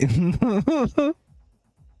 okay?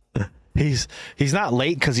 He's not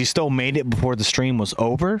late because he still made it before the stream was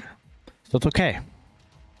over. So it's okay.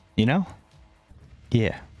 You know?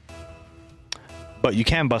 Yeah. But you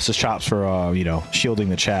can bust his chops for, you know, shielding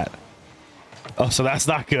the chat. Oh, so that's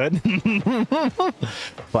not good.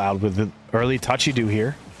 Cloud with the early touchy-do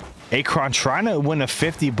here. Akron trying to win a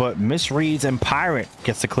 50, but misreads, and Pirate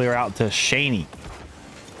gets to clear out to Shaney.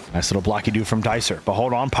 Nice little blocky-do from Dicer. But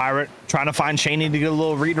hold on, Pirate trying to find Shaney to get a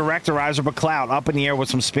little redirectorizer, but Cloud up in the air with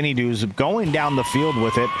some spinny-doos, going down the field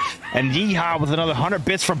with it. And Yeehaw with another 100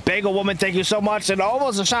 bits for Bagel Woman. Thank you so much. And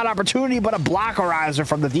almost a shot opportunity, but a blockerizer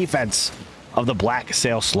from the defense of the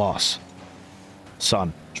BlackSail Sloths.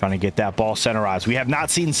 Sun trying to get that ball centerized. We have not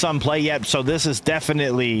seen Sun play yet, so this is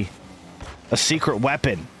definitely a secret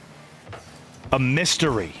weapon, a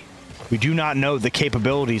mystery. We do not know the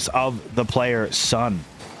capabilities of the player Sun.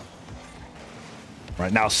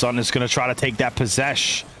 Right now, Sun is going to try to take that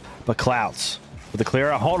possession, but Clouds with the clear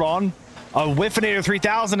out. Hold on. A Whiffinator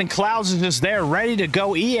 3000, and Clouds is just there, ready to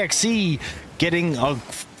go. EXE getting a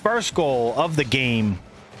first goal of the game.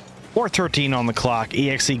 4:13 on the clock.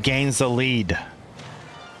 EXE gains the lead.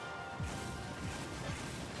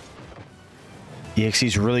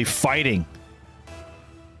 EXE's really fighting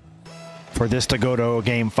for this to go to a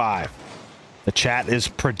Game 5. The chat is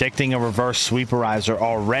predicting a reverse sweeperizer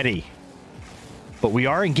already. But we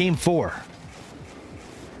are in Game 4.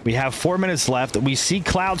 We have 4 minutes left. We see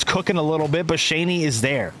Clouds cooking a little bit, but Shaney is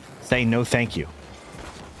there, saying no thank you.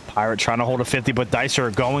 Pirate trying to hold a 50, but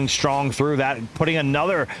Dicer going strong through that, putting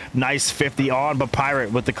another nice 50 on, but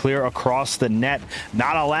Pirate with the clear across the net,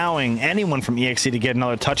 not allowing anyone from EXE to get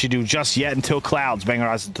another touchy-do just yet until Clouds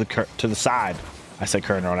bangerizes to the side. I said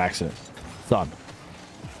Kerner on accident. Sun.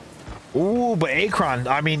 Ooh, but Akron,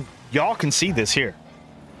 I mean, y'all can see this here.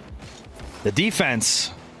 The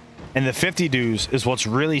defense and the 50 dues is what's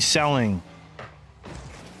really selling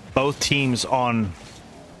both teams on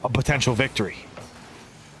a potential victory.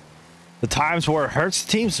 The times where it hurts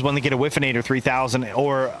the teams is when they get a Whiffinator 3000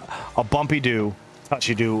 or a bumpy do,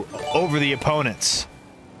 touchy do over the opponents.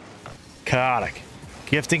 Chaotic.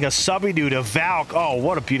 Gifting a subby-doo to Valk. Oh,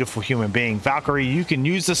 what a beautiful human being. Valkyrie, you can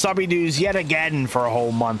use the subby-doos yet again for a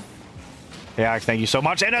whole month. Yeah, thank you so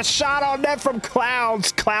much. And a shot on net from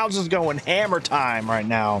Clouds. Clouds is going hammer time right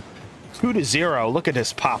now. 2-0. Look at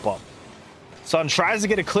this pop-up. Sun tries to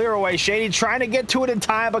get a clear away. Shady trying to get to it in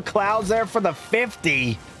time, but Clouds there for the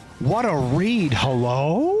 50. What a read.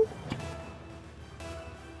 Hello?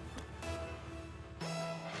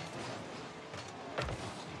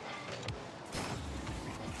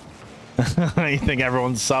 You think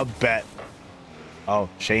everyone's sub bet? Oh,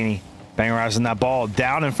 Shaney bangerizing that ball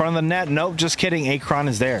down in front of the net. Nope, just kidding. Akron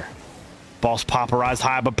is there. Ball's popperized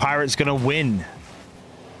high, but Pirate's gonna win.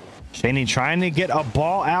 Shaney trying to get a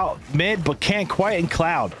ball out mid, but can't quite. And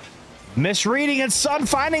Cloud misreading, and Sun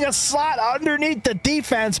finding a slot underneath the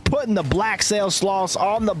defense, putting the BlackSail Sloths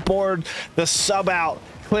on the board. The sub out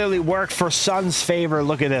clearly worked for Sun's favor.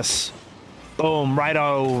 Look at this. Boom, right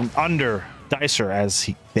on under Dicer as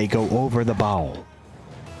they go over the ball.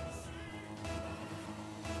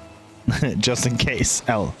 Just in case.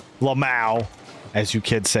 Lamau, as you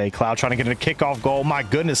kids say. Cloud trying to get a kickoff goal. My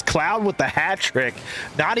goodness, Cloud with the hat trick.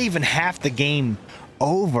 Not even half the game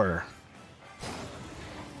over.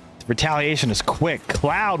 The retaliation is quick.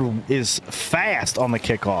 Cloud is fast on the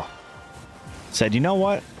kickoff. Said, you know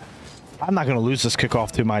what? I'm not going to lose this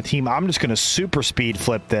kickoff to my team. I'm just going to super speed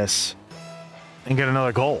flip this and get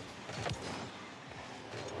another goal.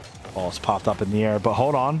 Ball's popped up in the air, but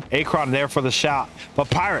hold on. Akron there for the shot, but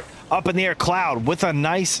Pirate up in the air. Cloud with a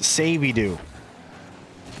nice savey-do.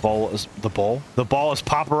 The ball is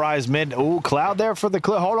popperized mid. Ooh, Cloud there for the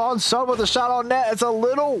clip. Hold on, Sun with the shot on net. It's a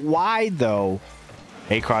little wide though.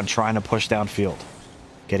 Akron trying to push downfield,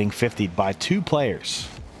 getting 50'd by 2 players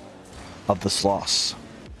of the Sloths.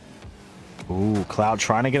 Ooh, Cloud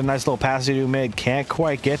trying to get a nice little passy-do mid. Can't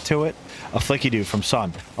quite get to it. A flicky-do from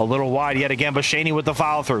Sun. A little wide yet again, but Shaney with the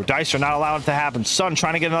follow-through. Dicer not allowing it to happen. Sun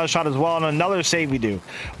trying to get another shot as well, and another savey-do.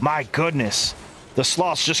 My goodness. The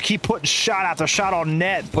Sloths just keep putting shot after shot on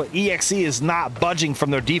net, but EXE is not budging from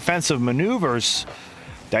their defensive maneuvers.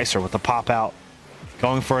 Dicer with the pop-out.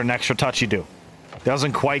 Going for an extra touchy-do.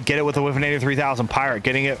 Doesn't quite get it with the whiff and 83,000. Pirate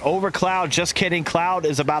getting it over Cloud. Just kidding. Cloud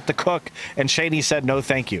is about to cook, and Shaney said no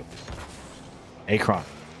thank you. Akron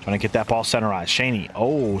trying to get that ball centerized. Shaney,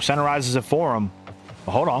 oh, centerizes it for him.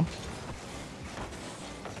 But hold on.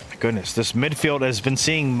 My goodness, this midfield has been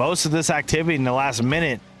seeing most of this activity in the last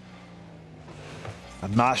minute.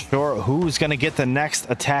 I'm not sure who's going to get the next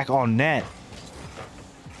attack on net.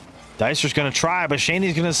 Dicer's going to try, but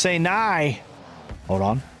Shaney's going to say nah. Hold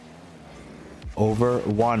on. Over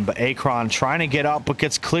 1, but Akron trying to get up, but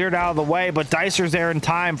gets cleared out of the way. But Dicer's there in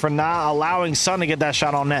time for not allowing Sun to get that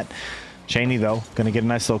shot on net. Shaney, though, going to get a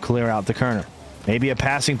nice little clear out to Kerner. Maybe a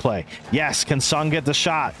passing play. Yes, can Sun get the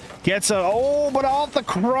shot? Gets a, oh, but off the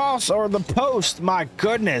cross or the post. My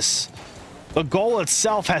goodness. The goal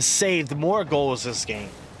itself has saved more goals this game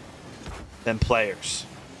than players.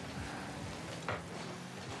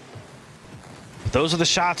 But those are the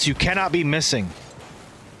shots you cannot be missing.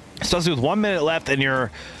 Especially with 1 minute left and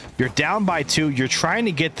you're down by 2. You're trying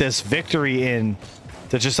to get this victory in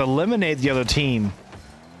to just eliminate the other team.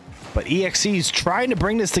 But EXE's trying to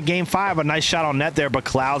bring this to game 5. A nice shot on net there, but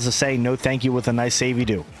Clouds is saying no thank you with a nice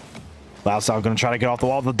savey-do. Clouds now going to try to get off the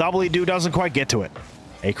wall. The doubly-do doesn't quite get to it.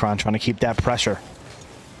 Akron trying to keep that pressure.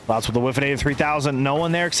 Clouds with the whiff at 83,000. No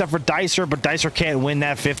one there except for Dicer, but Dicer can't win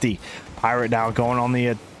that 50. Pirate now going on the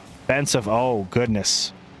offensive. Oh,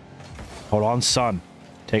 goodness. Hold on, Sun.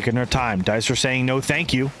 Taking their time. Dicer saying no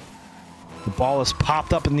thank you. The ball is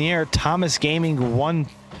popped up in the air. Thomas Gaming won.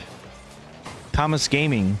 Thomas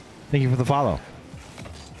Gaming. Thank you for the follow.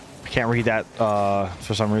 I can't read that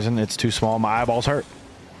for some reason. It's too small. My eyeballs hurt.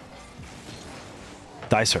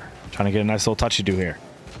 Dicer trying to get a nice little touchy-do here.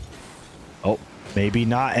 Oh, maybe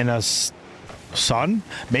not in a Sun.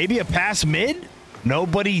 Maybe a pass mid.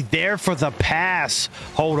 Nobody there for the pass.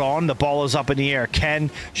 Hold on. The ball is up in the air.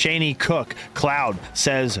 Can Shaney cook? Cloud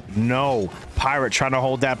says no. Pirate trying to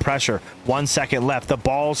hold that pressure. 1 second left. The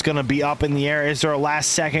ball's going to be up in the air. Is there a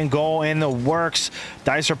last second goal in the works?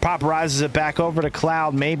 Dicer popperizes it back over to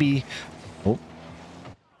Cloud. Maybe. Oh.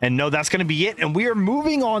 And no, that's going to be it. And we are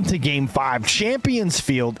moving on to game 5. Champions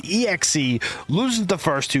Field. EXE loses the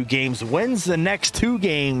first 2 games, wins the next 2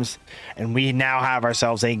 games, and we now have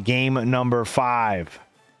ourselves a game number 5.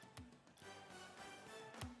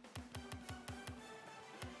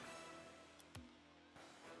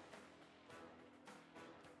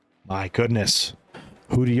 My goodness.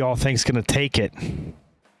 Who do y'all think is going to take it?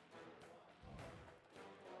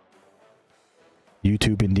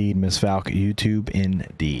 YouTube indeed, Miss Falk. YouTube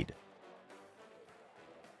indeed.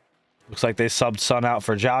 Looks like they subbed Sun out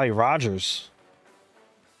for Jolly Rogers.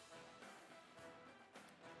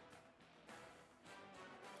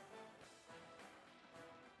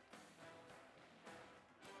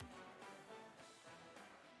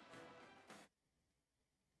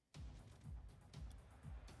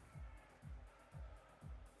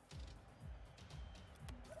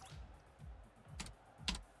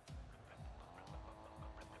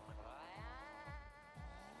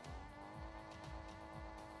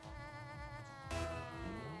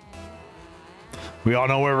 We all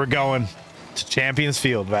know where we're going. To Champions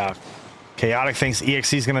Field, Val. Chaotic thinks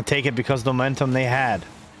EXE is going to take it because of the momentum they had.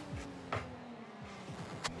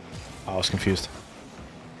 Oh, I was confused.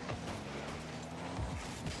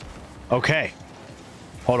 Okay.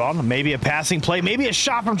 Hold on. Maybe a passing play. Maybe a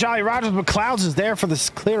shot from Jolly Rogers, but Clouds is there for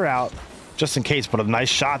this clear out. Just in case, but a nice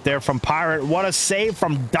shot there from Pirate. What a save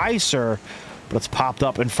from Dicer. But it's popped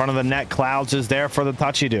up in front of the net. Clouds is there for the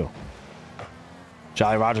touchy-do.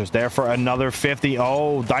 Jolly Rogers there for another 50.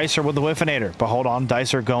 Oh, Dicer with the Whiffinator. But hold on,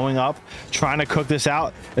 Dicer going up, trying to cook this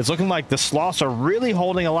out. It's looking like the Sloths are really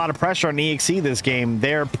holding a lot of pressure on EXE this game.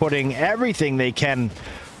 They're putting everything they can,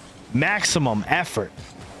 maximum effort.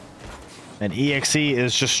 And EXE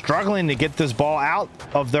is just struggling to get this ball out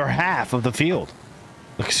of their half of the field.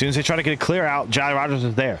 Look, as soon as they try to get it clear out, Jolly Rogers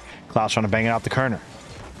is there. Cloud's trying to bang it out the corner.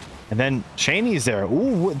 And then Shaney's there.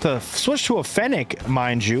 Ooh, with the switch to a Fennec,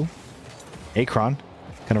 mind you. Akron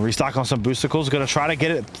gonna restock on some boosticles, gonna try to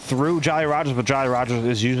get it through Jolly Rogers, but Jolly Rogers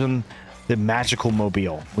is using the magical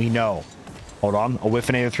mobile. We know. Hold on, a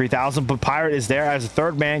Whiffinator 3000, but Pirate is there as a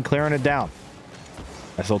third man clearing it down.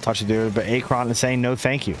 Nice little touchy there, but Akron is saying no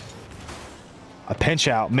thank you. A pinch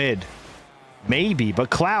out mid. Maybe,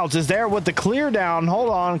 but Clouds is there with the clear down.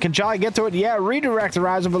 Hold on, can Jolly get to it? Yeah, redirect the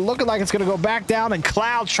riser, but looking like it's going to go back down, and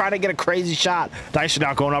Clouds trying to get a crazy shot. Dice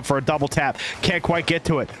now going up for a double tap. Can't quite get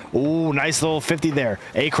to it. Ooh, nice little 50 there.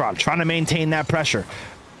 Akron trying to maintain that pressure.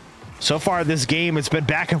 So far this game, it's been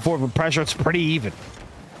back and forth with pressure. It's pretty even.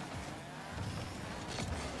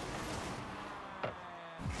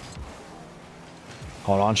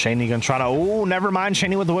 Hold on, Shaney going to try to... Ooh, never mind.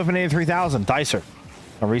 Shaney with the Whiffinator 3000. Dicer.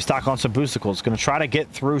 A restock on some boosticles. Going to try to get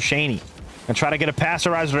through Shaney. And try to get a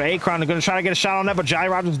passerizer to Akron. They're going to try to get a shot on that, but Jolly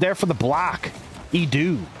Rogers there for the block.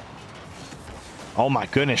 Edu. Oh my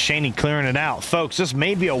goodness, Shaney clearing it out. Folks, this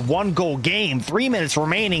may be a one-goal game. 3 minutes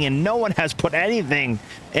remaining, and no one has put anything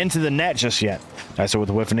into the net just yet. Dicer with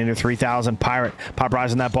the Whiffinator 3000. Pirate pop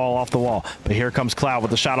rising that ball off the wall. But here comes Cloud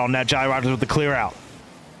with the shot on net. Jolly Rogers with the clear out.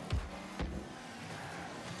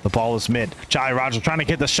 The ball is mid. Jolly Rogers trying to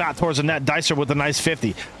get the shot towards the net. Dicer with a nice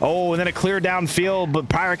 50. Oh, and then a clear downfield, but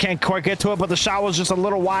Pirate can't quite get to it, but the shot was just a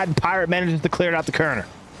little wide. Pirate manages to clear it out the corner.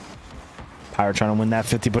 Pirate trying to win that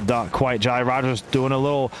 50, but not quite. Jolly Rogers doing a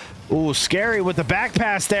little, ooh, scary with the back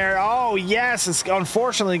pass there. Oh, yes, it's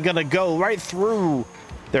unfortunately going to go right through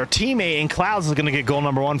their teammate, and Clouds is going to get goal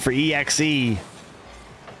number 1 for EXE.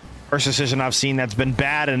 First decision I've seen that's been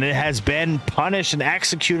bad, and it has been punished and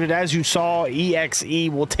executed. As you saw, EXE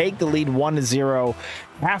will take the lead 1-0.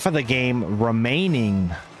 Half of the game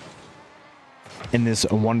remaining in this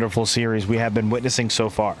wonderful series we have been witnessing so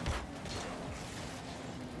far.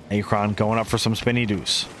 Akron going up for some spinny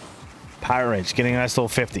deuce. Pirates getting a nice little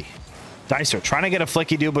 50. Dicer trying to get a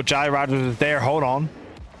flicky do, but Jolly Rogers is there. Hold on.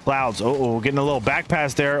 Clouds, getting a little back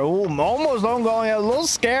pass there. Oh, almost don't going a little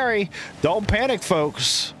scary. Don't panic,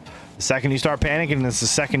 folks. The second you start panicking, it's the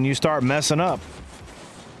second you start messing up.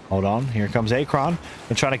 Hold on, here comes Akron.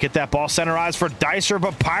 They're trying to get that ball centerized for Dicer,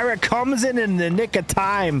 but Pirate comes in the nick of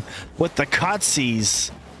time with the cutsies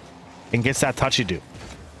and gets that touchy-do.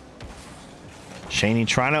 Shaney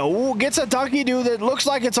trying to, gets a ducky-do that looks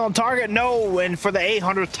like it's on target. No, and for the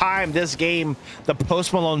 800th time this game, the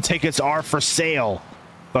Post Malone tickets are for sale,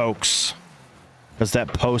 folks. Because that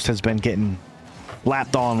post has been getting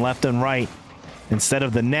lapped on left and right instead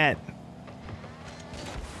of the net.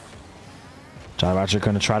 Jolly Rogers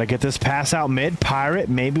going to try to get this pass out mid. Pirate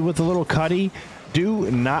maybe with a little cutty.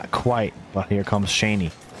 Not quite. But here comes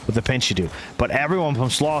Shaney with the pinchy do. But everyone from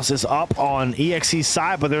Sloths is up on EXE's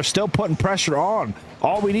side, but they're still putting pressure on.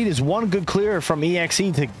 All we need is one good clear from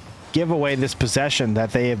EXE to give away this possession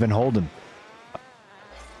that they have been holding.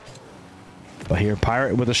 But here,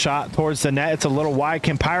 Pirate with a shot towards the net. It's a little wide.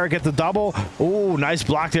 Can Pirate get the double? Ooh, nice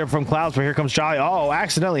block there from Clouds, but here comes Jolly. Oh,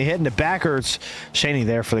 accidentally hitting the backwards. Shaney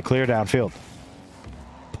there for the clear downfield.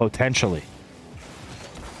 Potentially.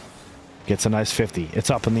 Gets a nice 50. It's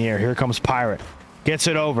up in the air. Here comes Pirate. Gets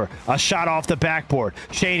it over. A shot off the backboard.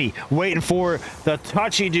 Shady waiting for the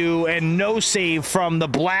touchy-do, and no save from the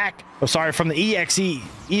from the EXE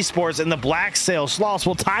Esports, and the BlackSail Sloths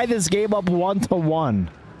will tie this game up 1-1.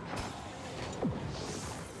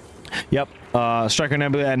 Yep. Striker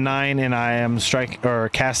Nebula at 9, and I am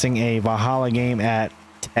casting a Valhalla game at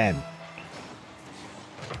 10.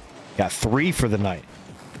 Got 3 for the night.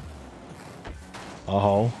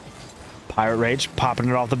 Oh, Pirate Rage popping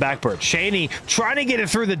it off the backboard. Shaney trying to get it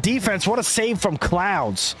through the defense. What a save from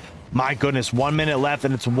Clouds. My goodness, 1 minute left,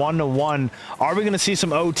 and it's 1-1. Are we going to see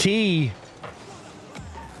some OT?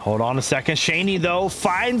 Hold on a second. Shaney, though,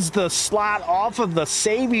 finds the slot off of the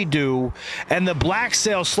save he do, and the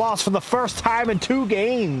BlackSail Sloths for the first time in 2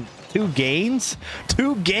 games. 2 games?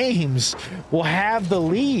 2 games will have the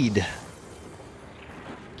lead.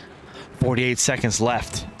 48 seconds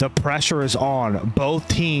left. The pressure is on. Both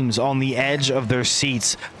teams on the edge of their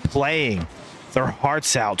seats, playing their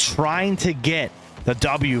hearts out, trying to get the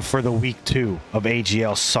W for the week 2 of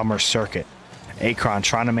AGL summer circuit. Akron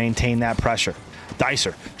trying to maintain that pressure.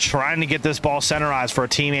 Dicer trying to get this ball centerized for a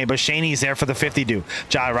teammate, but Shaney's there for the 50-do.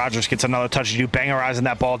 Jolly Rogers gets another touch-do, bangerizing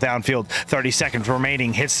that ball downfield. 30 seconds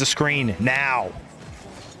remaining, hits the screen now.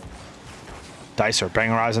 Dicer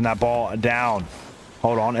bangerizing that ball down.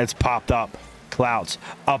 Hold on, it's popped up. Clouds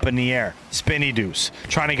up in the air. Spinny Deuce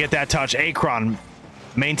trying to get that touch. Akron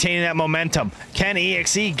maintaining that momentum. Can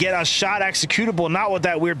EXE get a shot executable? Not with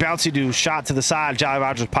that weird bouncy do shot to the side. Jolly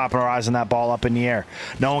Rogers popularizing that ball up in the air.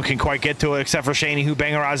 No one can quite get to it except for Shaney, who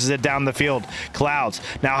bangerizes it down the field. Clouds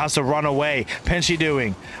now has to run away. Pinchy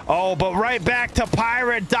doing. Oh, but right back to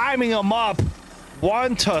Pirate, diming him up.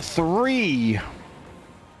 1-3.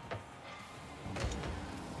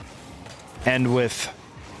 And with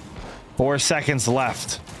 4 seconds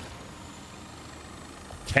left,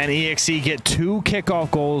 can EXE get 2 kickoff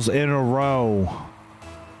goals in a row?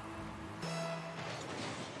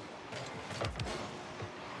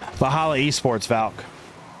 Valhalla Esports, Valk.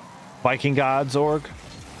 Viking Gods org.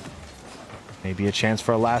 Maybe a chance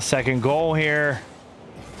for a last-second goal here.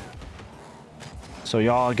 So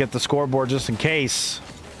y'all get the scoreboard just in case.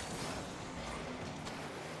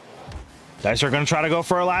 Dice are going to try to go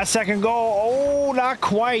for a last-second goal. Oh, not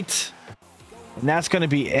quite. And that's going to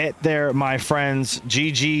be it there, my friends.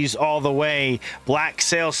 GG's all the way.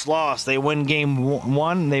 BlackSail Sloths, they win game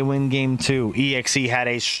 1. They win game 2. EXE had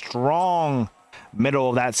a strong middle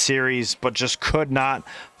of that series, but just could not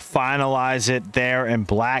finalize it there. And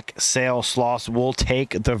BlackSail Sloths will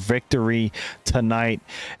take the victory tonight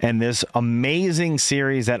in this amazing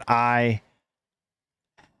series that I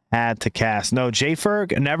had to cast. No,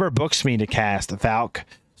 J-Ferg never books me to cast Valk.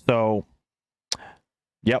 So,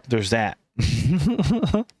 yep, there's that.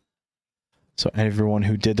 So everyone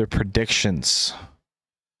who did their predictions,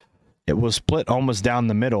 it was split almost down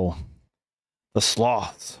the middle. The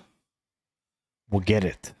Sloths will get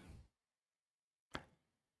it.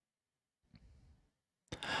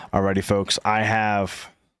 Alrighty, folks. I have...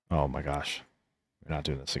 Oh my gosh. We're not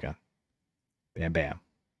doing this again. Bam, bam.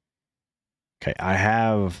 Okay, I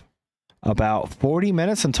have about 40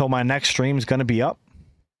 minutes until my next stream is going to be up.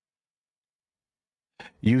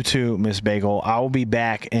 You too, Miss Bagel. I will be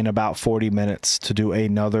back in about 40 minutes to do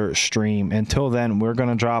another stream. Until then, we're going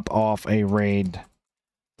to drop off a raid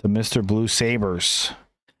to Mr. Blue Sabers.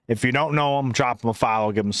 If you don't know him, drop him a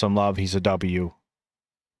follow, give him some love. He's a W.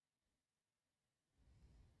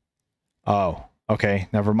 Oh, okay.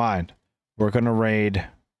 Never mind. We're going to raid.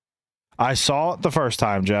 I saw it the first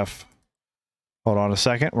time, Jeff. Hold on a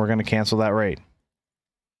second. We're going to cancel that raid.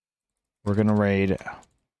 We're going to raid.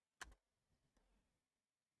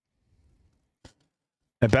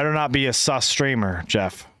 It better not be a sus streamer,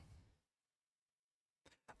 Jeff.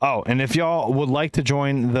 Oh, and if y'all would like to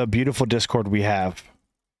join the beautiful Discord we have,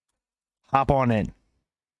 hop on in.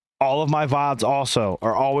 All of my VODs also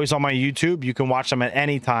are always on my YouTube. You can watch them at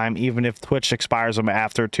any time, even if Twitch expires them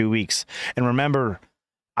after 2 weeks. And remember,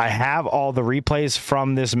 I have all the replays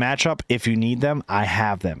from this matchup. If you need them, I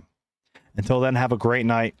have them. Until then, have a great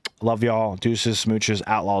night. Love y'all. Deuces, smooches,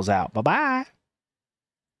 outlaws out. Bye-bye.